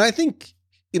 And I think,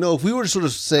 if we were to sort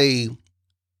of say,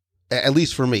 at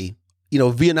least for me,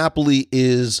 Via Napoli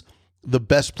is the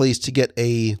best place to get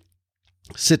a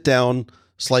sit down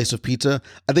slice of pizza.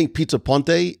 I think Pizza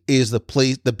Ponte is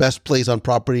the best place on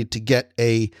property to get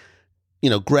a,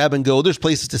 grab and go. There's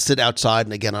places to sit outside,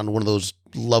 and again, on one of those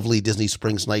lovely Disney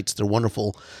Springs nights, they're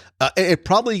wonderful. It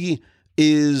probably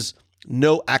is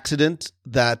no accident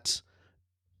that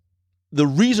the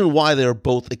reason why they're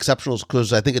both exceptional is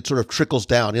because I think it sort of trickles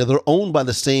down. They're owned by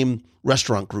the same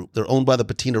restaurant group. They're owned by the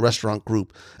Patina Restaurant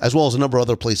Group, as well as a number of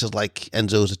other places like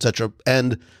Enzo's, etc.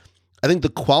 And I think the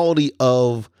quality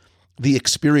of the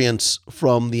experience,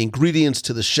 from the ingredients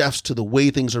to the chefs to the way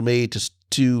things are made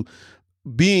to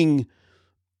being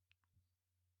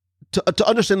to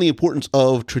understand the importance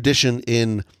of tradition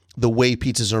in the way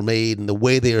pizzas are made and the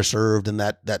way they are served, and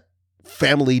that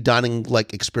family dining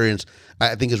like experience,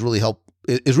 I think is really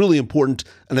important,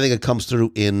 and I think it comes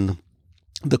through in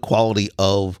the quality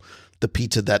of the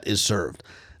pizza that is served.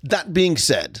 That being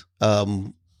said,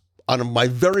 on my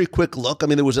very quick look,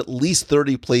 there was at least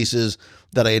 30 places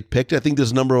that I had picked. I think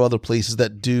there's a number of other places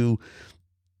that do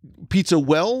pizza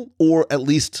well, or at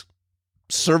least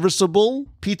serviceable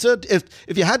pizza.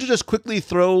 If you had to just quickly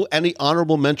throw any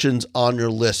honorable mentions on your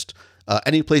list,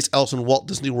 any place else in Walt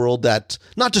Disney World that,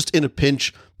 not just in a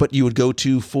pinch, but you would go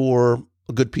to for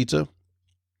a good pizza?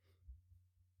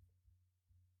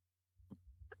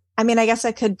 I guess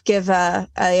I could give a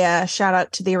shout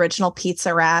out to the original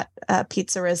Pizza Rat,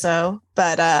 Pizza Rizzo,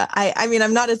 but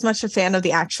I'm not as much a fan of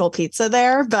the actual pizza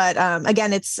there. But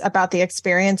again, it's about the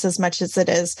experience as much as it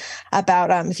is about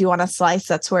if you want a slice,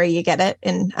 that's where you get it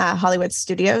in Hollywood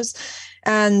Studios.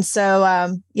 And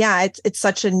so it's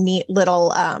such a neat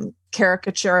little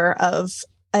caricature of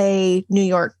a New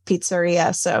York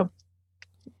pizzeria. So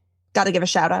got to give a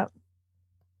shout out.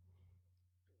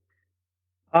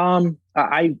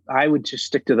 I would just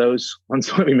stick to those ones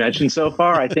that we mentioned so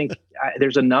far. I think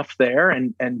there's enough there,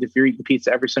 and if you're eating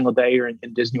pizza every single day you're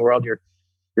in Disney World, you're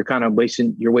kind of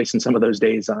wasting some of those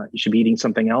days. You should be eating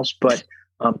something else. But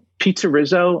Pizza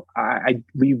Rizzo,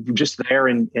 we were just there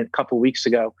a couple of weeks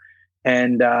ago,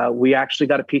 and we actually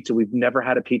got a pizza. We've never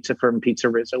had a pizza from Pizza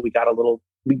Rizzo. We got a little.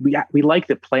 We like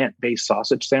the plant-based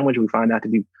sausage sandwich. We find that to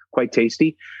be quite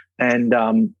tasty,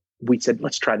 and we said,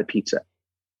 let's try the pizza.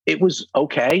 It was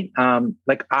okay. I'm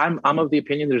of the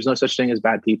opinion there's no such thing as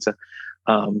bad pizza.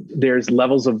 There's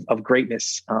levels of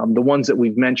greatness. The ones that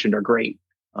we've mentioned are great.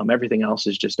 Everything else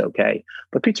is just okay.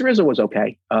 But Pizza Rizzo was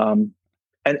okay. And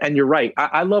you're right.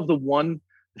 I love the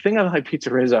thing I like Pizza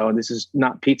Rizzo, and this is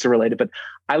not pizza related, but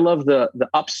I love the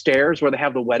upstairs where they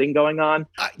have the wedding going on.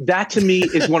 That to me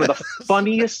is one of the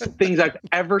funniest things I've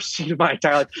ever seen in my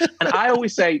entire life. And I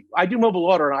always say, I do mobile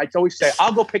order, and I always say,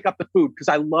 I'll go pick up the food, because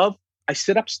I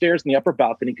sit upstairs in the upper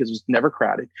balcony because it's never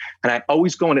crowded, and I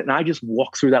always go in it, and I just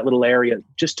walk through that little area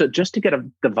just to get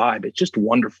the vibe. It's just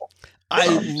wonderful. I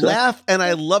laugh and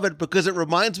I love it because it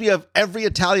reminds me of every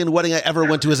Italian wedding I ever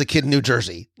went to as a kid in New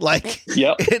Jersey. Like,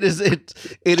 yep. It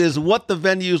is what the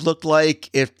venues looked like.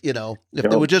 If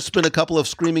there would just been a couple of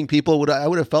screaming people, I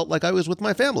would have felt like I was with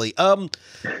my family.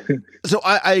 So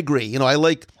I agree. I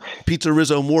like Pizza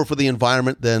Rizzo more for the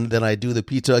environment than I do the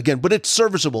pizza again, but it's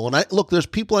serviceable. And there's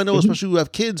people I know, especially who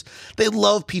have kids, they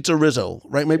love Pizza Rizzo,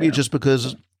 right? Maybe it's just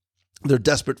because they're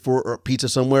desperate for pizza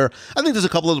somewhere. I think there's a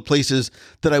couple other places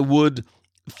that I would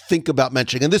think about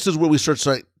mentioning, and this is where we start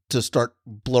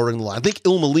blurring the line. I think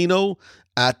Il Molino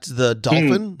at the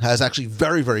Dolphin has actually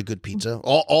very, very good pizza.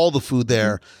 All the food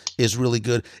there is really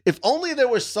good. If only there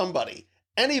was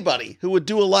anybody who would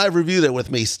do a live review there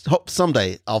with me. Hope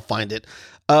someday I'll find it.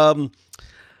 I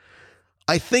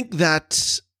think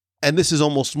that, and this is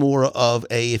almost more of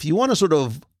if you want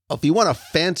a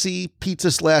fancy pizza /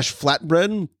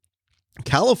 flatbread,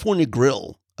 California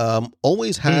Grill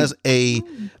always has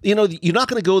you're not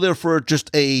going to go there for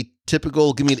just a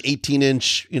typical, give me an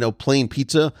 18-inch, plain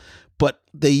pizza, but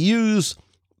they use,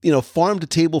 farm to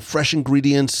table fresh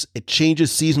ingredients. It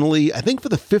changes seasonally. I think for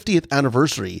the 50th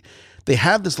anniversary, they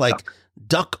have this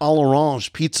duck à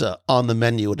l'orange pizza on the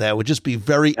menu that I would just be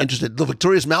very interested. The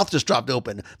Victoria's mouth just dropped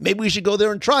open. Maybe we should go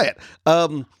there and try it.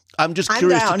 I'm just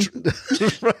curious.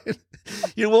 Right?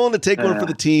 You're willing to take one for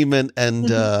the team and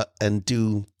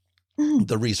do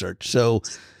the research. So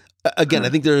again, I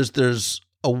think there's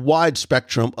a wide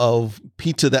spectrum of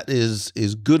pizza that is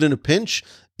good in a pinch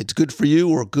it's good for you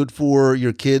or good for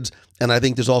your kids. And I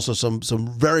think there's also some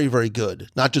very, very good,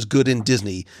 not just good in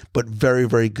Disney, but very,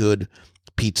 very good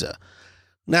pizza.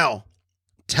 Now,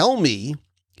 tell me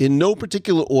in no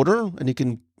particular order, and we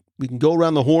can go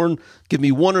around the horn, give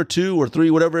me one or two or three,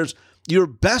 whatever it is, your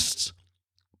best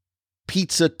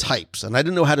pizza types. And I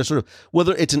didn't know how to sort of,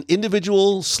 whether it's an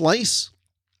individual slice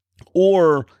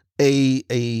or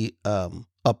a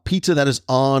pizza that is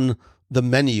on the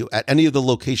menu at any of the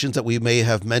locations that we may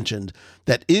have mentioned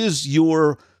that is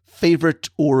your favorite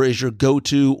or is your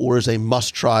go-to or is a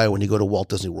must-try when you go to Walt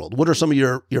Disney World. What are some of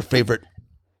your favorite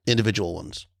individual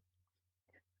ones?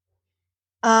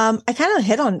 I kind of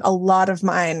hit on a lot of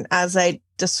mine as I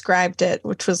described it,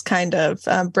 which was kind of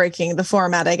breaking the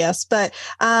format, I guess. But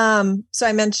so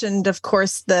I mentioned, of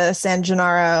course, the San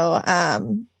Gennaro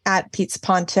at Pizza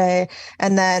Ponte,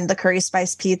 and then the curry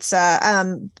spice pizza.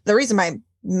 The reason my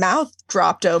mouth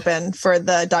dropped open for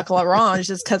the duck l'orange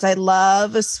is because I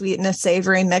love a sweet and a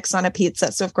savory mix on a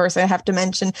pizza. So, of course, I have to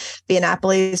mention Via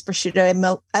Napoli's prosciutto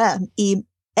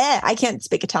I can't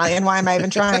speak Italian. Why am I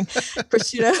even trying?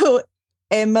 Prosciutto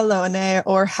e melone,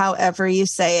 or however you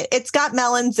say it. It's got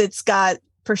melons. It's got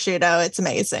prosciutto. It's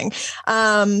amazing.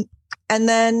 And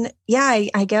then, yeah,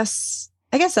 I guess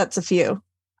that's a few.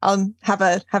 I'll have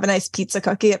a nice pizza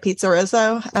cookie at Pizza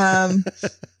Rizzo.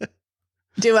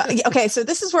 Okay, so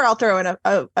this is where I'll throw in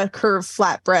a curved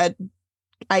flatbread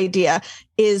idea.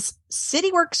 Is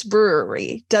CityWorks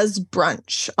Brewery does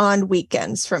brunch on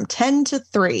weekends from 10 to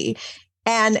 3.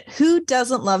 And who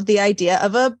doesn't love the idea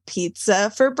of a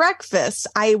pizza for breakfast?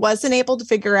 I wasn't able to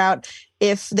figure out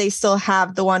if they still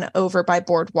have the one over by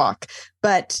Boardwalk,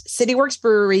 but CityWorks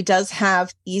Brewery does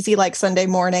have Easy Like Sunday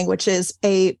Morning, which is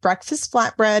a breakfast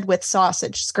flatbread with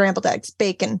sausage, scrambled eggs,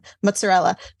 bacon,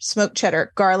 mozzarella, smoked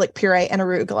cheddar, garlic puree, and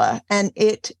arugula. And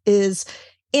it is,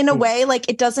 in a way, like,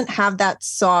 it doesn't have that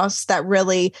sauce that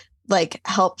really like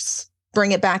helps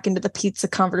bring it back into the pizza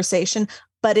conversation,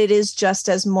 but it is just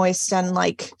as moist and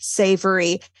like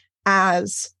savory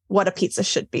as what a pizza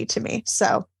should be to me.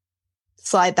 So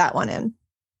slide that one in.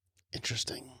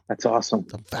 Interesting. That's awesome.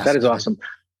 That is awesome.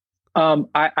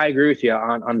 I agree with you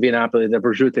on Via Napoli. The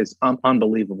prosciutto is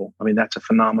unbelievable. I mean, that's a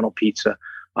phenomenal pizza.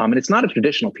 And it's not a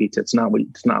traditional pizza. It's not what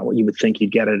you would think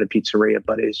you'd get at a pizzeria,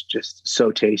 but it's just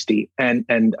so tasty. And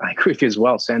I agree with you as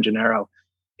well. San Gennaro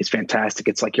is fantastic.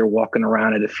 It's like you're walking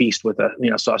around at a feast with a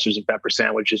sausage and pepper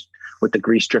sandwiches with the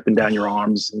grease dripping down your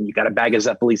arms, and you got a bag of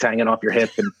Zeppelis hanging off your hip,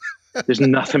 and there's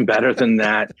nothing better than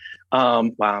that.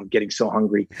 Wow, I'm getting so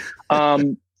hungry.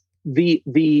 The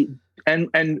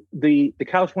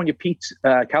California Pizza,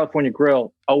 California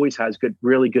Grill always has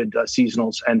really good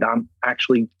seasonals, and I'm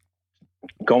actually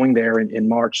going there in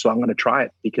March, so I'm going to try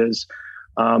it because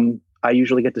I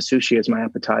usually get the sushi as my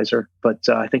appetizer, but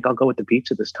I think I'll go with the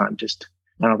pizza this time.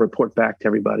 And I'll report back to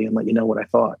everybody and let you know what I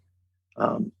thought.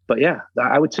 But yeah,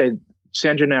 I would say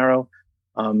San Gennaro,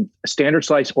 a standard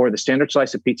slice, or the standard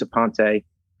slice of Pizza Ponte, and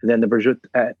then the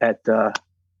prosciutto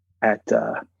at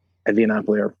Via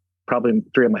Napoli are probably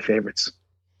three of my favorites.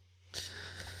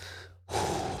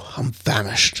 I'm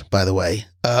famished, by the way.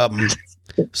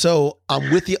 So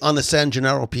I'm with you on the San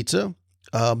Gennaro pizza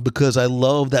because I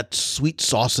love that sweet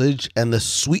sausage and the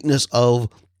sweetness of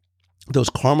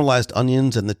those caramelized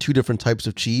onions and the two different types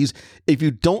of cheese. If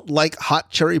you don't like hot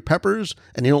cherry peppers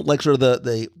and you don't like sort of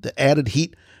the added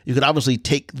heat, you could obviously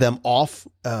take them off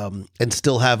and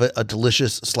still have a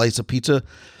delicious slice of pizza.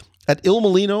 At Il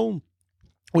Mulino,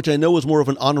 which I know is more of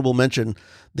an honorable mention,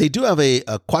 they do have a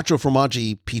quattro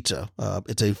formaggi pizza.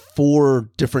 It's a 4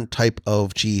 different type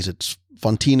of cheese. It's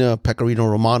Fontina, Pecorino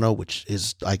Romano, which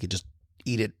is, I could just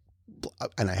eat it,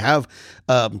 and I have,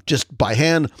 just by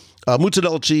hand,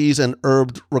 mozzarella cheese and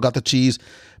herbed ricotta cheese,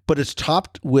 but it's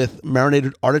topped with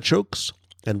marinated artichokes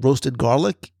and roasted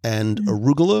garlic and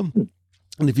arugula.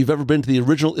 And if you've ever been to the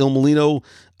original Il Mulino,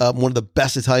 one of the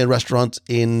best Italian restaurants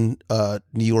in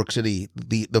New York City,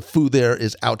 the food there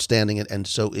is outstanding, and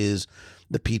so is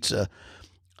the pizza.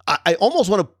 I almost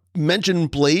want to mention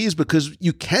Blaze because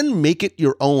you can make it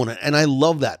your own, and I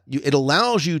love that. It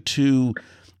allows you to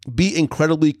be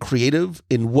incredibly creative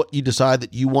in what you decide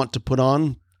that you want to put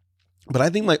on. But I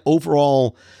think my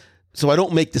overall, so I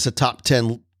don't make this a top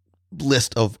 10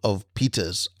 list of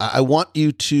pizzas. I want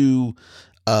you to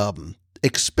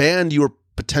expand your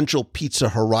potential pizza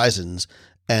horizons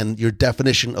and your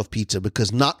definition of pizza,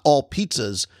 because not all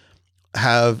pizzas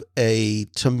have a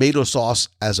tomato sauce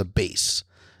as a base.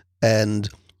 And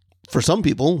for some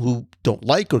people who don't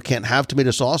like or can't have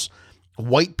tomato sauce,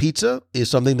 white pizza is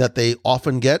something that they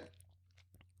often get.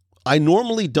 I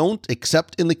normally don't,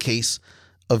 except in the case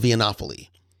of Via Napoli.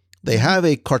 They have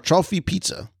a carciofi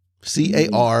pizza,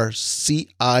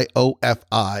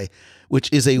 Carciofi,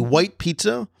 which is a white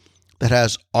pizza that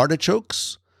has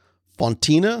artichokes,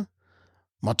 fontina,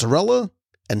 mozzarella,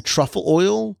 and truffle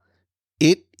oil.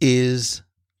 It is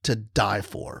to die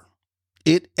for.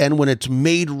 And when it's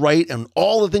made right, and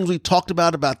all the things we talked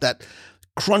about that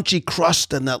crunchy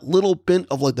crust and that little bit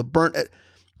of like the burnt,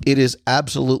 it is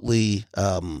absolutely,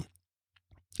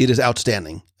 it is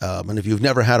outstanding. And if you've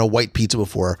never had a white pizza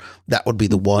before, that would be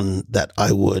the one that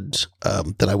I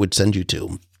would send you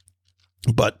to.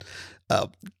 But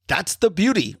that's the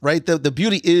beauty, right? The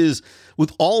beauty is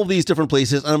with all of these different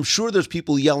places, and I'm sure there's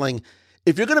people yelling,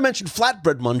 if you're going to mention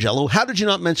flatbread, Mangello, how did you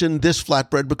not mention this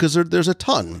flatbread? Because there's a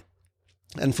ton.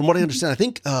 And from what I understand, I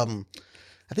think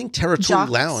Territory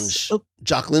Lounge,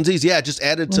 Jock Lindsay's, just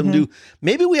added some new.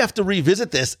 Maybe we have to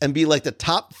revisit this and be like the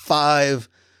top 5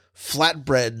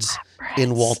 flatbreads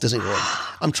in Walt Disney World.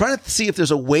 I'm trying to see if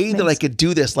there's a way that I could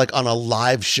do this like on a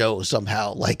live show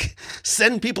somehow, like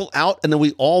send people out and then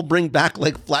we all bring back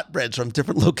like flatbreads from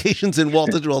different locations in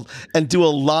Walt Disney World and do a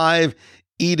live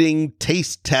eating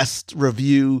taste test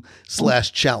review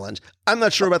 / challenge. I'm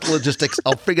not sure about the logistics.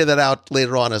 I'll figure that out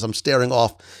later on as I'm staring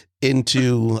off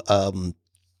into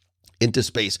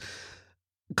space.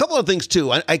 A couple of things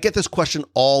too. I get this question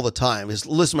all the time is,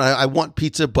 listen, I want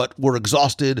pizza, but we're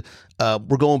exhausted.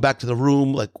 We're going back to the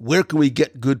room. Like, where can we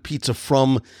get good pizza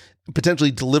from, potentially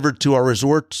delivered to our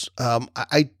resorts?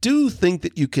 I do think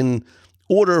that you can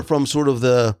order from sort of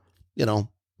the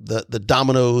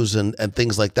Domino's and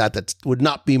things like that. That would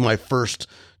not be my first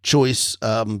choice.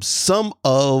 Some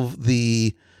of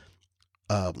the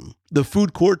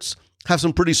food courts have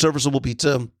some pretty serviceable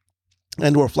pizza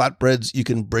and or flatbreads you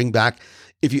can bring back.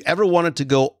 If you ever wanted to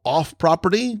go off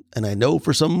property, and I know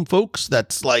for some folks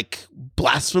that's like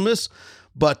blasphemous,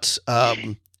 but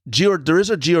there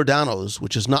is a Giordano's,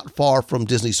 which is not far from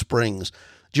Disney Springs.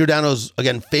 Giordano's,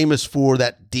 again, famous for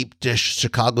that deep dish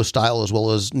Chicago style as well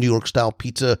as New York style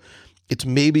pizza. It's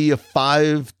maybe a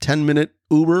 5-10 minute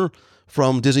Uber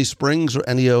from Disney Springs or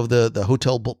any of the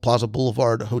Hotel Plaza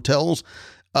Boulevard hotels.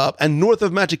 And north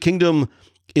of Magic Kingdom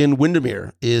in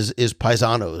Windermere is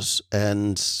Paisano's.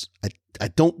 And I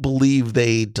don't believe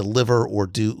they deliver or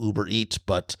do Uber Eats,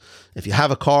 but if you have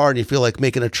a car and you feel like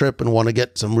making a trip and want to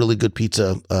get some really good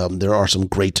pizza, there are some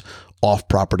great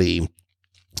off-property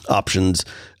options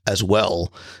as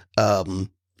well.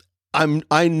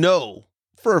 I know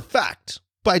for a fact,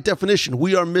 by definition,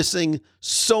 we are missing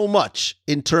so much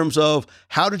in terms of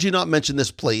how did you not mention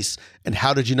this place and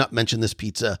how did you not mention this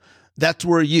pizza? That's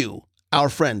where you, our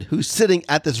friend who's sitting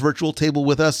at this virtual table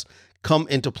with us, come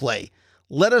into play.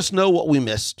 Let us know what we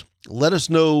missed. Let us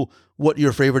know what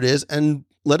your favorite is, and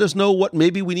let us know what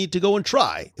maybe we need to go and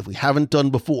try if we haven't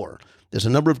done before. There's a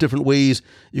number of different ways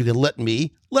you can let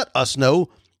us know.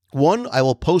 One, I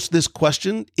will post this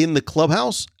question in the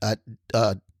clubhouse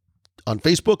on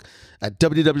Facebook at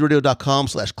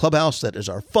wdwradio.com/clubhouse. That is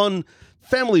our fun,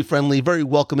 family-friendly, very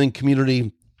welcoming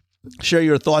community. Share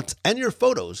your thoughts and your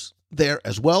photos there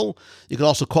as well. You can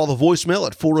also call the voicemail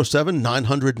at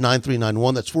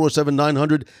 407-900-9391. That's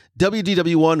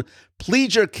 407-900-WDW1.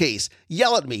 Plead your case.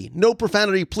 Yell at me. No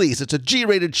profanity, please. It's a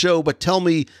G-rated show, but tell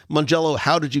me, Mangello,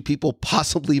 how did you people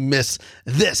possibly miss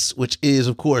this, which is,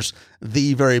 of course,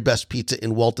 the very best pizza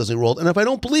in Walt Disney World. And if I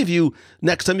don't believe you,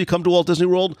 next time you come to Walt Disney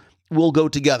World, we'll go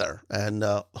together. And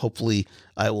hopefully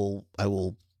I will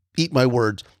eat my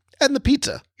words and the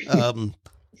pizza.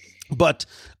 But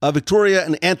Victoria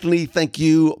and Anthony, thank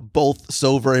you both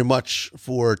so very much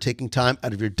for taking time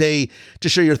out of your day to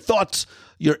share your thoughts,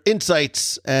 your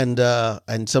insights, and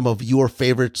some of your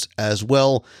favorites as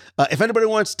well. If anybody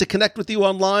wants to connect with you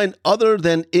online, other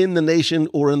than in the nation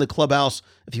or in the clubhouse,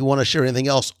 if you want to share anything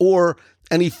else, or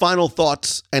any final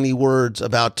thoughts, any words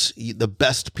about the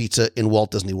best pizza in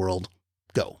Walt Disney World,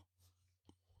 go.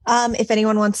 If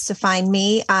anyone wants to find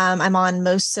me, I'm on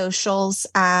most socials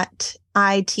at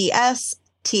ITSTHEVIKA.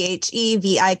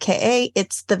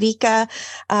 It's the Vika.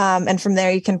 And from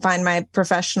there, you can find my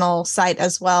professional site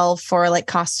as well for like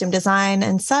costume design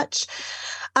and such.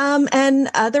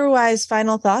 And otherwise,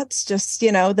 final thoughts, just,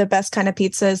 the best kind of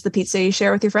pizza is the pizza you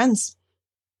share with your friends.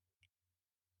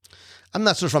 I'm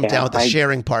not sure if I'm down with the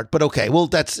sharing part, but okay. Well,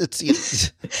 it's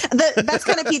the best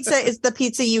kind of pizza is the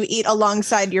pizza you eat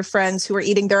alongside your friends who are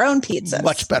eating their own pizzas.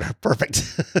 Much better.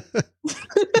 Perfect.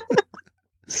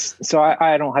 So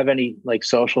I don't have any like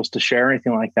socials to share or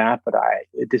anything like that, but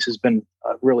this has been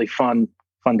a really fun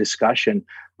discussion.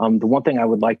 The one thing I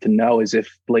would like to know is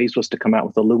if Blaze was to come out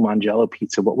with a Lou Mangello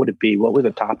pizza, what would it be? What were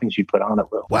the toppings you put on it,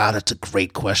 Lou? Wow, that's a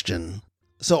great question.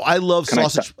 So I love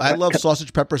sausage. I love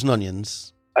sausage, peppers, and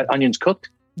onions. Onions cooked?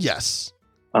 Yes.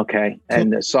 Okay.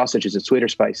 And the sausage, is it sweet or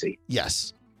spicy?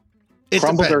 Yes. It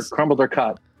Crumbled depends. or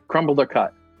cut? Crumbled or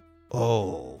cut?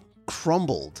 Oh,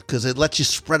 crumbled, because it lets you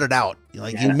spread it out.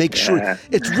 Like you Yeah, make sure yeah.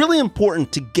 it's really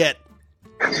important to get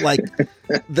like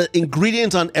the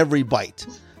ingredients on every bite.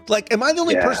 Like, am I the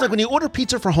only Yeah. person, like when you order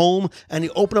pizza for home and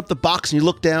you open up the box and you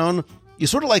look down, you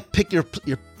sort of like pick your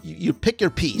pick your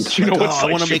piece. You know Like, what I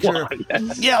slice want to you make sure.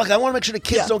 want. Yeah, like I want to make sure the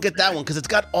kids don't get that one because it's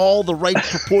got all the right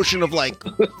proportion of like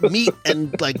meat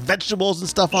and like vegetables and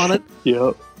stuff on it.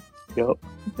 Yep.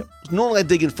 Normally I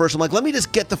dig in first. I'm like, let me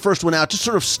just get the first one out, just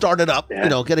sort of start it up,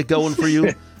 Yeah. get it going for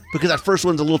you. Because that first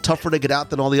one's a little tougher to get out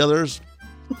than all the others.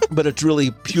 But it's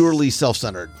really purely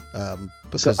self-centered. So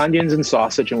Because onions and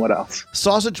sausage, and what else?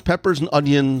 sausage, peppers, and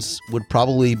onions would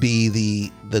probably be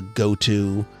the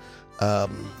go-to.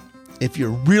 If you're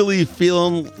really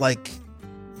feeling like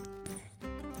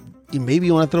maybe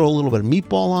you want to throw a little bit of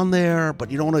meatball on there,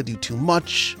 but you don't want to do too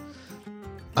much,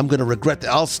 I'm going to regret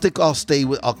that.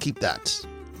 I'll keep that.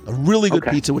 A really good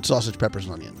Okay. pizza with sausage, peppers,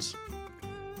 and onions.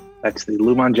 That's the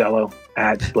Lou Mangello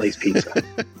at Blaze Pizza.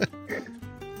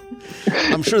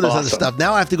 I'm sure there's other Awesome. stuff.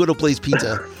 Now I have to go to Blaze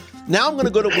Pizza. Now I'm going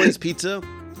to go to Blaze Pizza,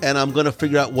 and I'm going to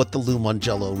figure out what the Lou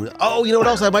Mangello. Oh, you know what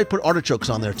else? I might put artichokes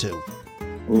on there too.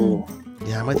 Ooh.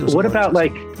 Yeah, I might. Throw some What about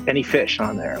artichokes. like any fish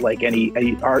on there? Like any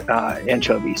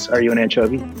anchovies? Are you an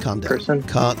anchovy Calm down. person?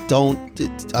 I'm going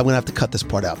to have to cut this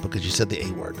part out because you said the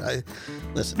A word.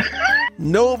 Listen.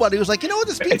 Nobody was like, you know what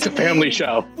this pizza It's a family needs?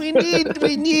 show. We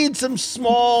need some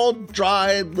small,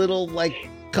 dry little like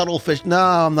cuttlefish. No,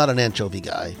 I'm not an anchovy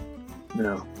guy.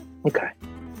 No. Okay.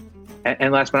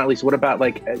 And last but not least, what about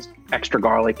like extra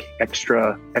garlic,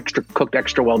 extra cooked,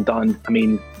 extra well done? I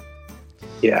mean,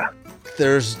 yeah.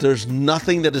 There's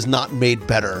nothing that is not made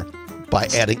better by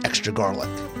adding extra garlic.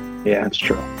 Yeah, it's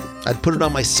true. I'd put it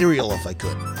on my cereal if I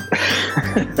could.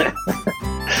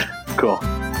 Cool.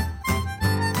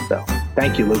 So,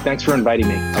 thank you, Luke. Thanks for inviting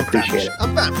me. I appreciate it.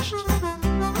 I'm famished.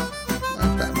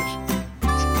 I'm famished.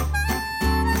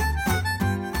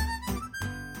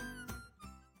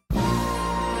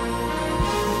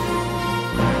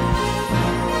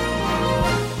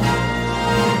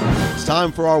 It's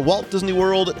time for our Walt Disney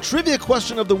World Trivia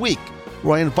Question of the Week,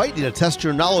 where I invite you to test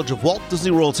your knowledge of Walt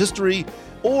Disney World's history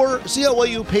or see how well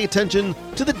you pay attention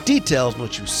to the details in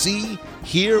what you see,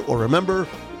 hear, or remember.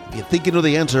 If you think you know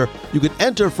the answer, you can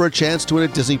enter for a chance to win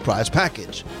a Disney prize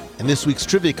package. And this week's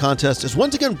trivia contest is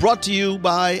once again brought to you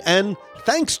by and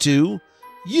thanks to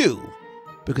you.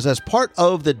 Because as part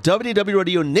of the WDW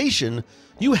Radio Nation,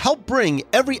 you help bring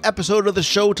every episode of the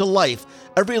show to life.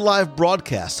 Every live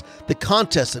broadcast, the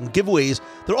contests and giveaways,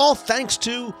 they're all thanks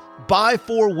to, by,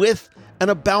 for, with, and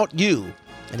about you.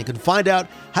 And you can find out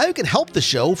how you can help the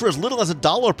show for as little as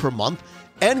 $1 per month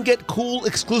and get cool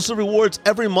exclusive rewards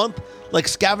every month like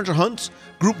scavenger hunts,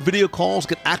 group video calls,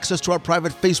 get access to our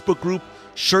private Facebook group,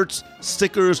 shirts,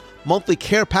 stickers, monthly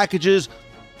care packages.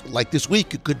 Like this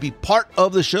week, you could be part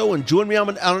of the show and join me on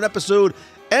an episode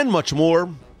and much more.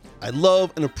 I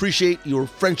love and appreciate your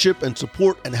friendship and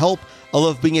support and help. I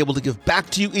love being able to give back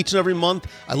to you each and every month.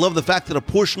 I love the fact that a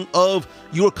portion of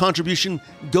your contribution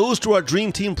goes to our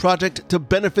Dream Team project to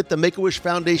benefit the Make-A-Wish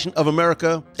Foundation of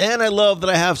America. And I love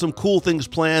that I have some cool things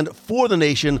planned for the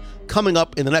nation coming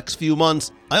up in the next few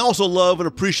months. I also love and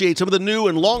appreciate some of the new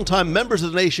and longtime members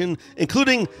of the nation,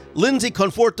 including Lindsay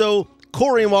Conforto,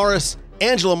 Corey Morris,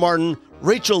 Angela Martin,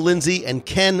 Rachel Lindsay, and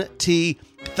Ken T.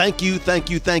 Thank you, thank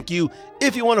you, thank you.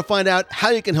 If you want to find out how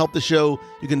you can help the show,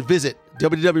 you can visit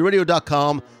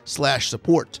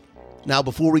www.radio.com/support. Now,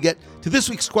 before we get to this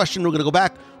week's question, we're going to go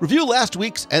back, review last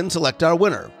week's, and select our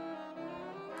winner.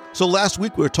 So last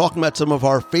week, we were talking about some of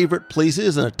our favorite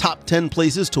places and our top 10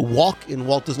 places to walk in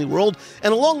Walt Disney World.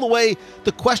 And along the way,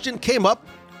 the question came up,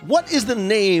 what is the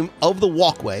name of the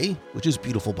walkway, which is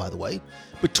beautiful, by the way,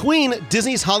 between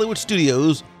Disney's Hollywood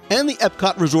Studios and the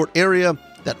Epcot Resort area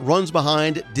that runs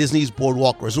behind Disney's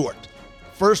Boardwalk Resort?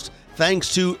 First,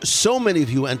 thanks to so many of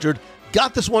you who entered,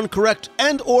 got this one correct,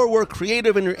 and or were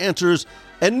creative in your answers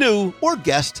and knew or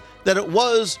guessed that it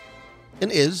was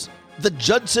and is the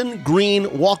Judson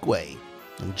Green Walkway.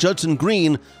 And Judson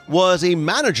Green was a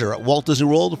manager at Walt Disney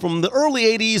World from the early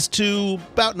 80s to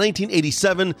about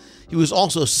 1987. He was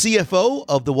also CFO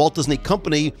of the Walt Disney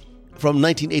Company from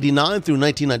 1989 through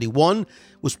 1991,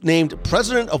 was named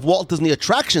president of Walt Disney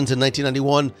Attractions in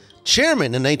 1991,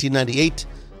 chairman in 1998,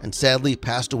 and sadly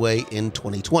passed away in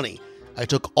 2020. I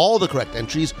took all the correct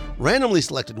entries, randomly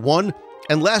selected one,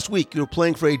 and last week you were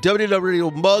playing for a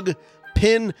WDW mug,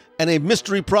 pin, and a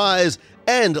mystery prize,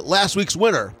 and last week's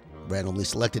winner, randomly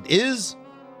selected, is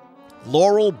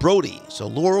Laurel Brody. So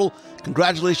Laurel,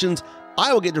 congratulations.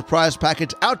 I will get your prize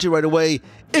package out to you right away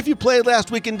If you played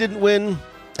last week and didn't win,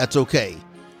 that's okay,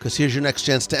 because here's your next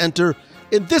chance to enter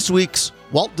in this week's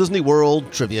Walt Disney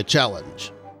World Trivia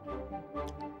Challenge.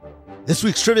 This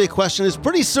week's trivia question is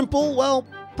pretty simple, well,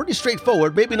 pretty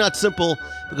straightforward, maybe not simple,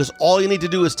 because all you need to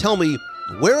do is tell me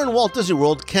where in Walt Disney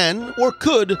World can or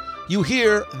could you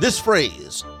hear this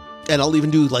phrase. And I'll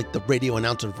even do like the radio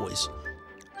announcer voice.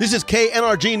 This is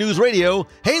KNRG News Radio.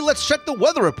 Hey, let's check the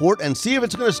weather report and see if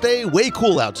it's going to stay way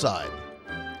cool outside.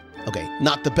 Okay,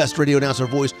 not the best radio announcer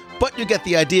voice, but you get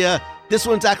the idea. This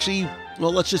one's actually,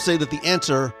 well, let's just say that the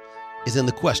answer is in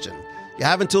the question. You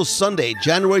have until Sunday,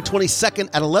 January 22nd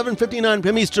at 11:59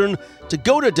 p.m. Eastern to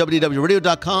go to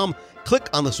WDWRadio.com, click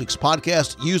on this week's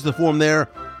podcast, use the form there.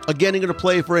 Again, you're going to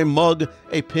play for a mug,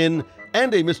 a pin,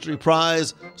 and a mystery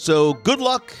prize. So good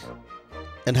luck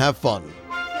and have fun.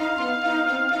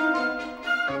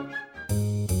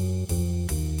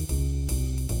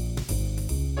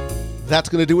 That's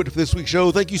going to do it for this week's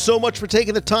show. Thank you so much for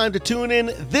taking the time to tune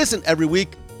in this and every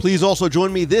week. Please also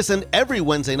join me this and every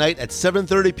Wednesday night at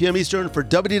 7:30 p.m. Eastern for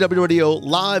WDW Radio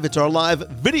Live. It's our live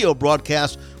video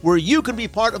broadcast where you can be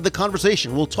part of the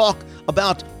conversation. We'll talk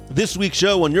about this week's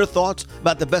show and your thoughts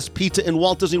about the best pizza in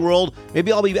Walt Disney World.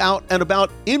 Maybe I'll be out and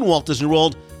about in Walt Disney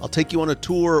World. I'll take you on a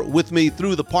tour with me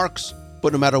through the parks.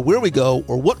 But no matter where we go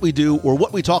or what we do or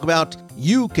what we talk about,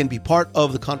 you can be part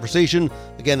of the conversation.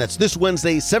 Again, that's this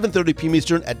Wednesday, 7:30 p.m.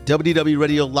 Eastern at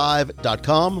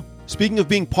WDWRadioLive.com. Speaking of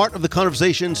being part of the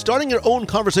conversation, starting your own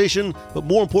conversation, but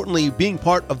more importantly, being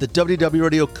part of the WDW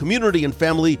Radio community and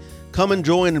family, come and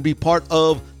join and be part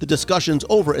of the discussions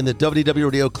over in the WDW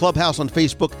Radio Clubhouse on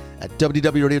Facebook at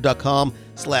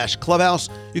WDWRadio.com/Clubhouse.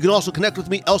 You can also connect with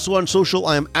me elsewhere on social.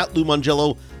 I am at Lou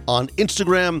Mongello on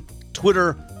Instagram,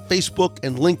 Twitter, Facebook,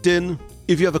 and LinkedIn.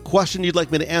 If you have a question you'd like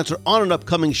me to answer on an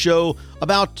upcoming show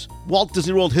about Walt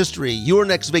Disney World history, your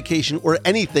next vacation, or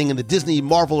anything in the Disney,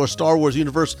 Marvel, or Star Wars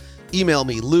universe, email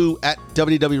me,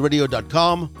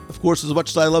 lou@wdwradio.com. Of course, as much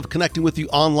as I love connecting with you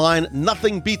online,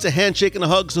 nothing beats a handshake and a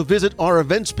hug, so visit our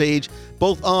events page,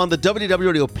 both on the WDW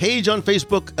Radio page on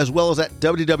Facebook, as well as at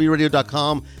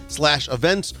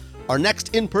wdwradio.com/events. Our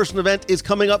next in-person event is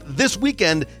coming up this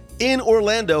weekend in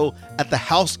Orlando at the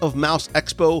House of Mouse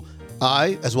Expo.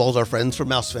 I, as well as our friends from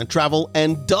Mouse Fan Travel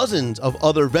and dozens of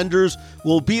other vendors,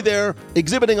 will be there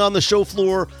exhibiting on the show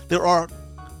floor. There are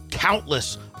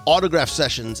countless autograph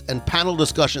sessions and panel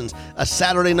discussions, a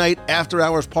Saturday night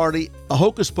after-hours party, a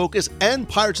Hocus Pocus and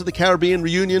Pirates of the Caribbean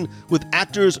reunion with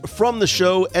actors from the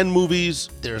show and movies.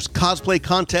 There's cosplay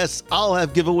contests, I'll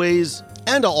have giveaways,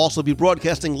 and I'll also be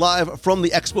broadcasting live from the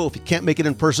expo if you can't make it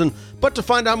in person. But to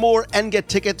find out more and get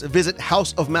tickets, visit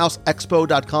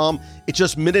houseofmouseexpo.com. It's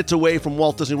just minutes away from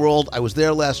Walt Disney World. I was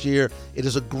there last year. It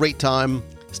is a great time.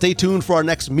 Stay tuned for our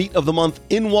next Meet of the Month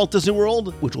in Walt Disney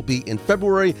World, which will be in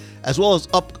February, as well as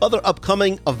other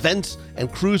upcoming events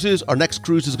and cruises. Our next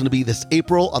cruise is going to be this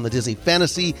April on the Disney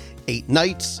Fantasy, 8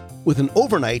 nights, with an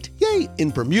overnight, yay,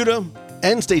 in Bermuda.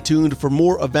 And stay tuned for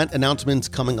more event announcements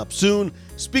coming up soon.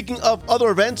 Speaking of other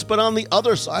events, but on the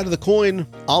other side of the coin,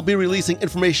 I'll be releasing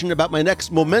information about my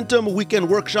next Momentum Weekend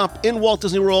Workshop in Walt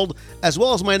Disney World, as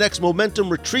well as my next Momentum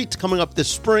Retreat coming up this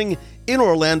spring in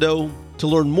Orlando. To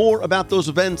learn more about those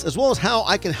events, as well as how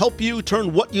I can help you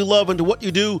turn what you love into what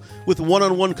you do with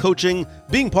one-on-one coaching,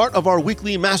 being part of our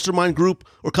weekly mastermind group,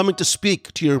 or coming to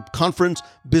speak to your conference,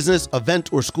 business,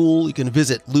 event, or school, you can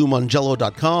visit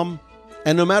LouMongello.com.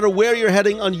 And no matter where you're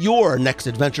heading on your next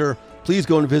adventure, please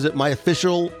go and visit my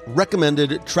official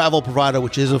recommended travel provider,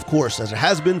 which is, of course, as it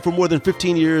has been for more than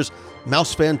 15 years,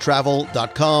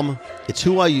 mousefantravel.com. It's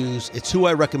who I use, it's who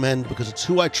I recommend, because it's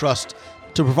who I trust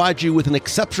to provide you with an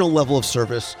exceptional level of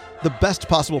service, the best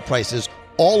possible prices,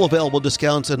 all available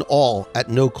discounts, and all at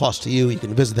no cost to you. You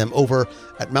can visit them over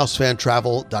at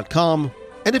mousefantravel.com.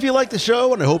 And if you like the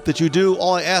show, and I hope that you do,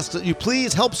 all I ask is that you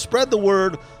please help spread the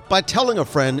word by telling a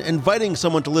friend, inviting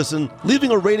someone to listen,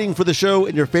 leaving a rating for the show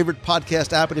in your favorite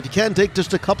podcast app. And if you can, take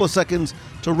just a couple of seconds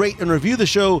to rate and review the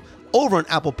show over on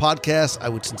Apple Podcasts. I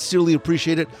would sincerely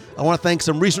appreciate it. I want to thank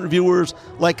some recent reviewers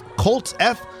like Colts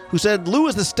F, who said, Lou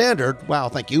is the standard. Wow,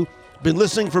 thank you. Been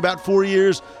listening for about 4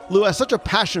 years. Lou has such a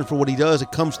passion for what he does.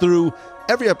 It comes through.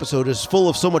 Every episode is full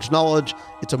of so much knowledge.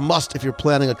 It's a must if you're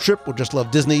planning a trip or just love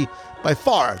Disney. By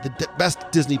far, the best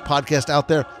Disney podcast out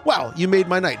there. Wow, you made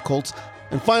my night, Colts.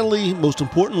 And finally, most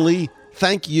importantly,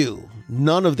 thank you.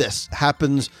 None of this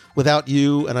happens without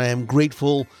you, and I am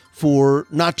grateful for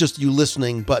not just you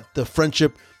listening, but the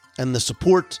friendship and the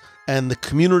support and the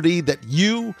community that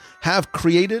you have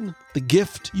created, the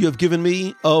gift you have given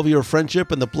me of your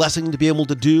friendship and the blessing to be able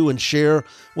to do and share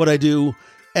what I do,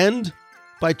 and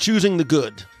by choosing the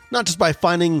good, not just by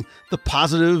finding the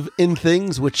positive in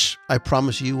things, which I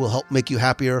promise you will help make you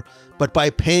happier, but by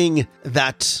paying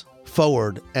that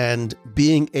forward and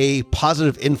being a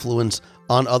positive influence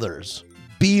on others.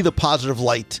 Be the positive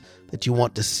light that you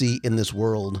want to see in this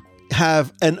world.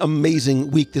 Have an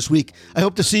amazing week this week. I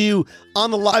hope to see you on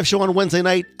the live show on Wednesday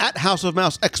night at House of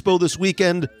Mouse Expo this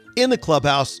weekend, in the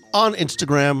clubhouse, on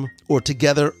Instagram, or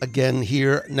together again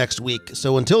here next week.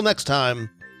 So until next time,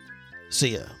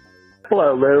 see ya.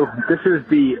 Hello, Lou. This is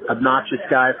the obnoxious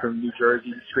guy from New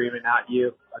Jersey screaming at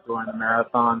you during the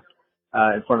marathon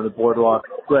in front of the boardwalk.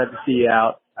 Glad to see you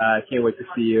out. Can't wait to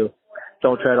see you.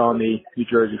 Don't tread on me, New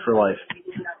Jersey for life.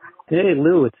 Hey,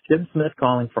 Lou, it's Jim Smith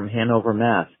calling from Hanover,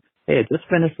 Mass. Hey, I just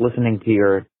finished listening to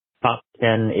your top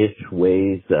 10-ish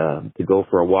ways to go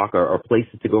for a walk or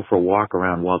places to go for a walk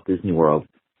around Walt Disney World.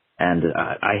 And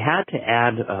I had to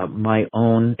add my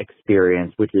own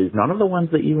experience, which is none of the ones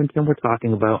that you and Tim were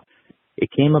talking about. It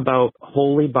came about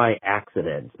wholly by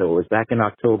accident. So it was back in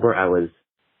October.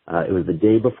 It was the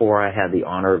day before I had the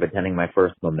honor of attending my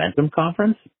first Momentum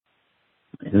conference.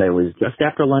 And it was just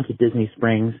after lunch at Disney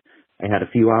Springs. I had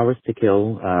a few hours to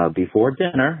kill before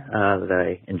dinner that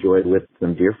I enjoyed with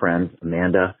some dear friends,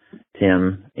 Amanda,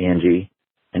 Tim, Angie,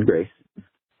 and Grace,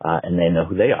 and they know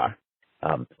who they are.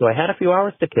 So I had a few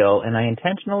hours to kill, and I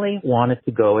intentionally wanted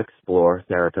to go explore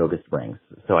Saratoga Springs.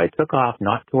 So I took off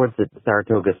not towards the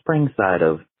Saratoga Springs side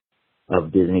of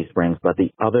Disney Springs, but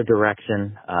the other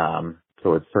direction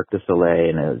towards Cirque du Soleil,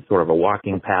 and a sort of a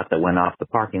walking path that went off the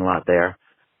parking lot there.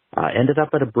 Ended up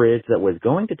at a bridge that was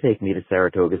going to take me to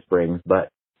Saratoga Springs, but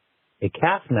a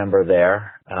cast member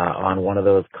there on one of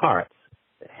those carts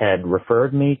had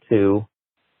referred me to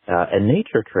a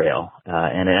nature trail,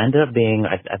 and it ended up being,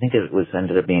 I think it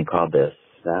ended up being called the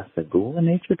Sassagoula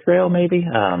Nature Trail, maybe.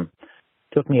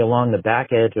 Took me along the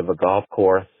back edge of a golf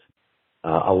course,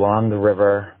 along the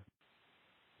river.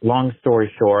 Long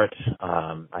story short,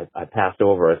 I passed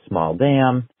over a small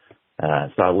dam.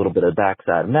 Saw a little bit of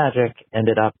backside magic,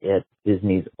 ended up at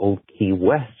Disney's Old Key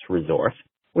West Resort,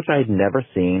 which I had never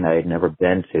seen, I had never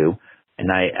been to,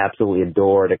 and I absolutely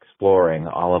adored exploring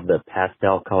all of the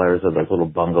pastel colors of those little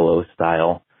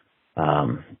bungalow-style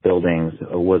buildings.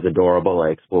 It was adorable.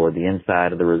 I explored the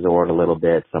inside of the resort a little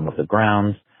bit, some of the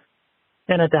grounds,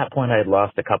 and at that point I had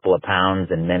lost a couple of pounds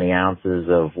and many ounces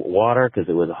of water because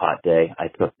it was a hot day. I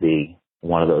took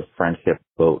one of those friendship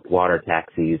boat water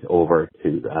taxis over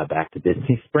to back to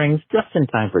Disney Springs just in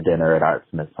time for dinner at Art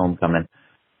Smith's homecoming.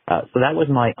 So that was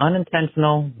my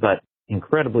unintentional but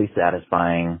incredibly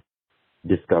satisfying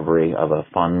discovery of a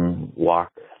fun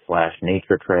walk /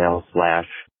 nature trail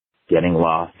 / getting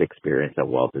lost experience at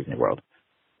Walt Disney World.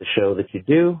 The show that you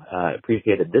do,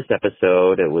 appreciated this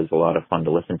episode. It was a lot of fun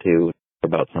to listen to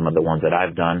about some of the ones that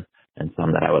I've done and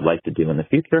some that I would like to do in the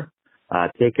future.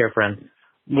 Take care, friends.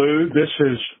 Lou, this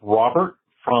is Robert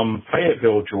from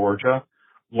Fayetteville, Georgia,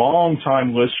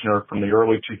 longtime listener from the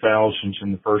early 2000s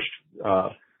and the first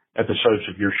episodes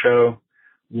of your show.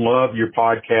 Love your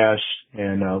podcast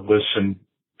and listen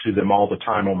to them all the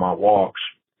time on my walks.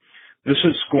 This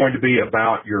is going to be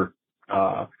about your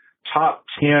top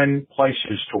 10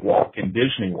 places to walk in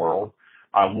Disney World.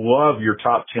 I love your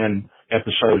top 10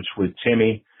 episodes with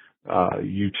Timmy.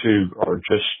 You two are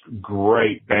just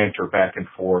great banter back and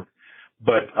forth.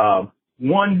 But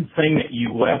one thing that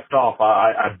you left off,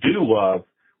 I do love.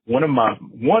 One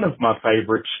of my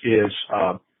favorites is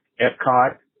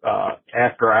Epcot.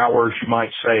 After hours, you might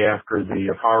say, after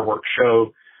the fireworks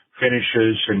show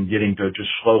finishes, and getting to just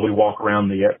slowly walk around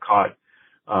the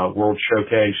Epcot World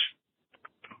Showcase.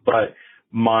 But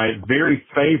my very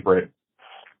favorite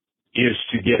is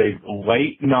to get a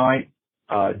late night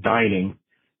dining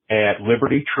at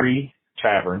Liberty Tree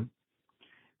Tavern.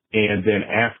 And then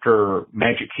after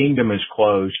Magic Kingdom is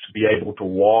closed, to be able to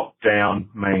walk down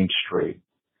Main Street.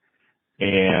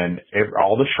 And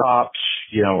all the shops,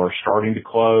 are starting to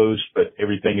close, but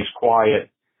everything is quiet.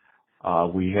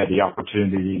 We had the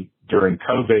opportunity during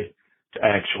COVID to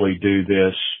actually do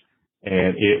this,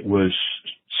 and it was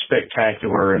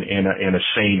spectacular and in a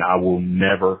scene I will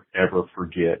never, ever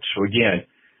forget. So again,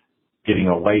 getting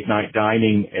a late night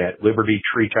dining at Liberty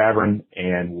Tree Tavern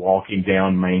and walking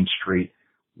down Main Street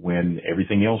when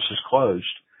everything else is closed.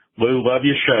 Lou, love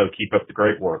your show. Keep up the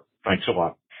great work. Thanks a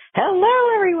lot.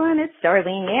 Hello, everyone. It's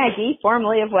Darlene Nagy,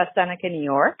 formerly of West Seneca, New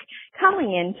York, calling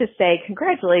in to say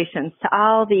congratulations to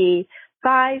all the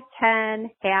 5, 10,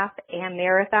 half, and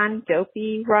marathon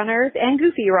dopey runners and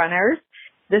goofy runners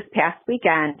this past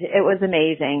weekend. It was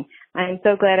amazing. I'm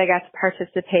so glad I got to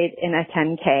participate in a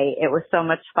 10K. It was so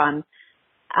much fun.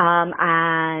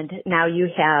 And now you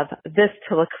have this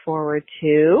to look forward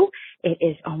to. It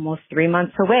is almost 3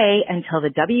 months away until the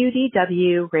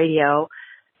WDW Radio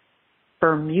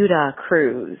Bermuda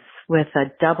cruise with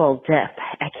a double dip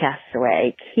at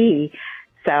Castaway Cay.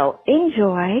 So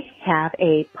enjoy, have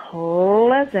a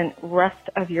pleasant rest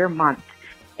of your month,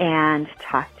 and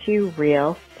talk to you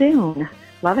real soon.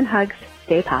 Love and hugs,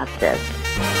 stay positive.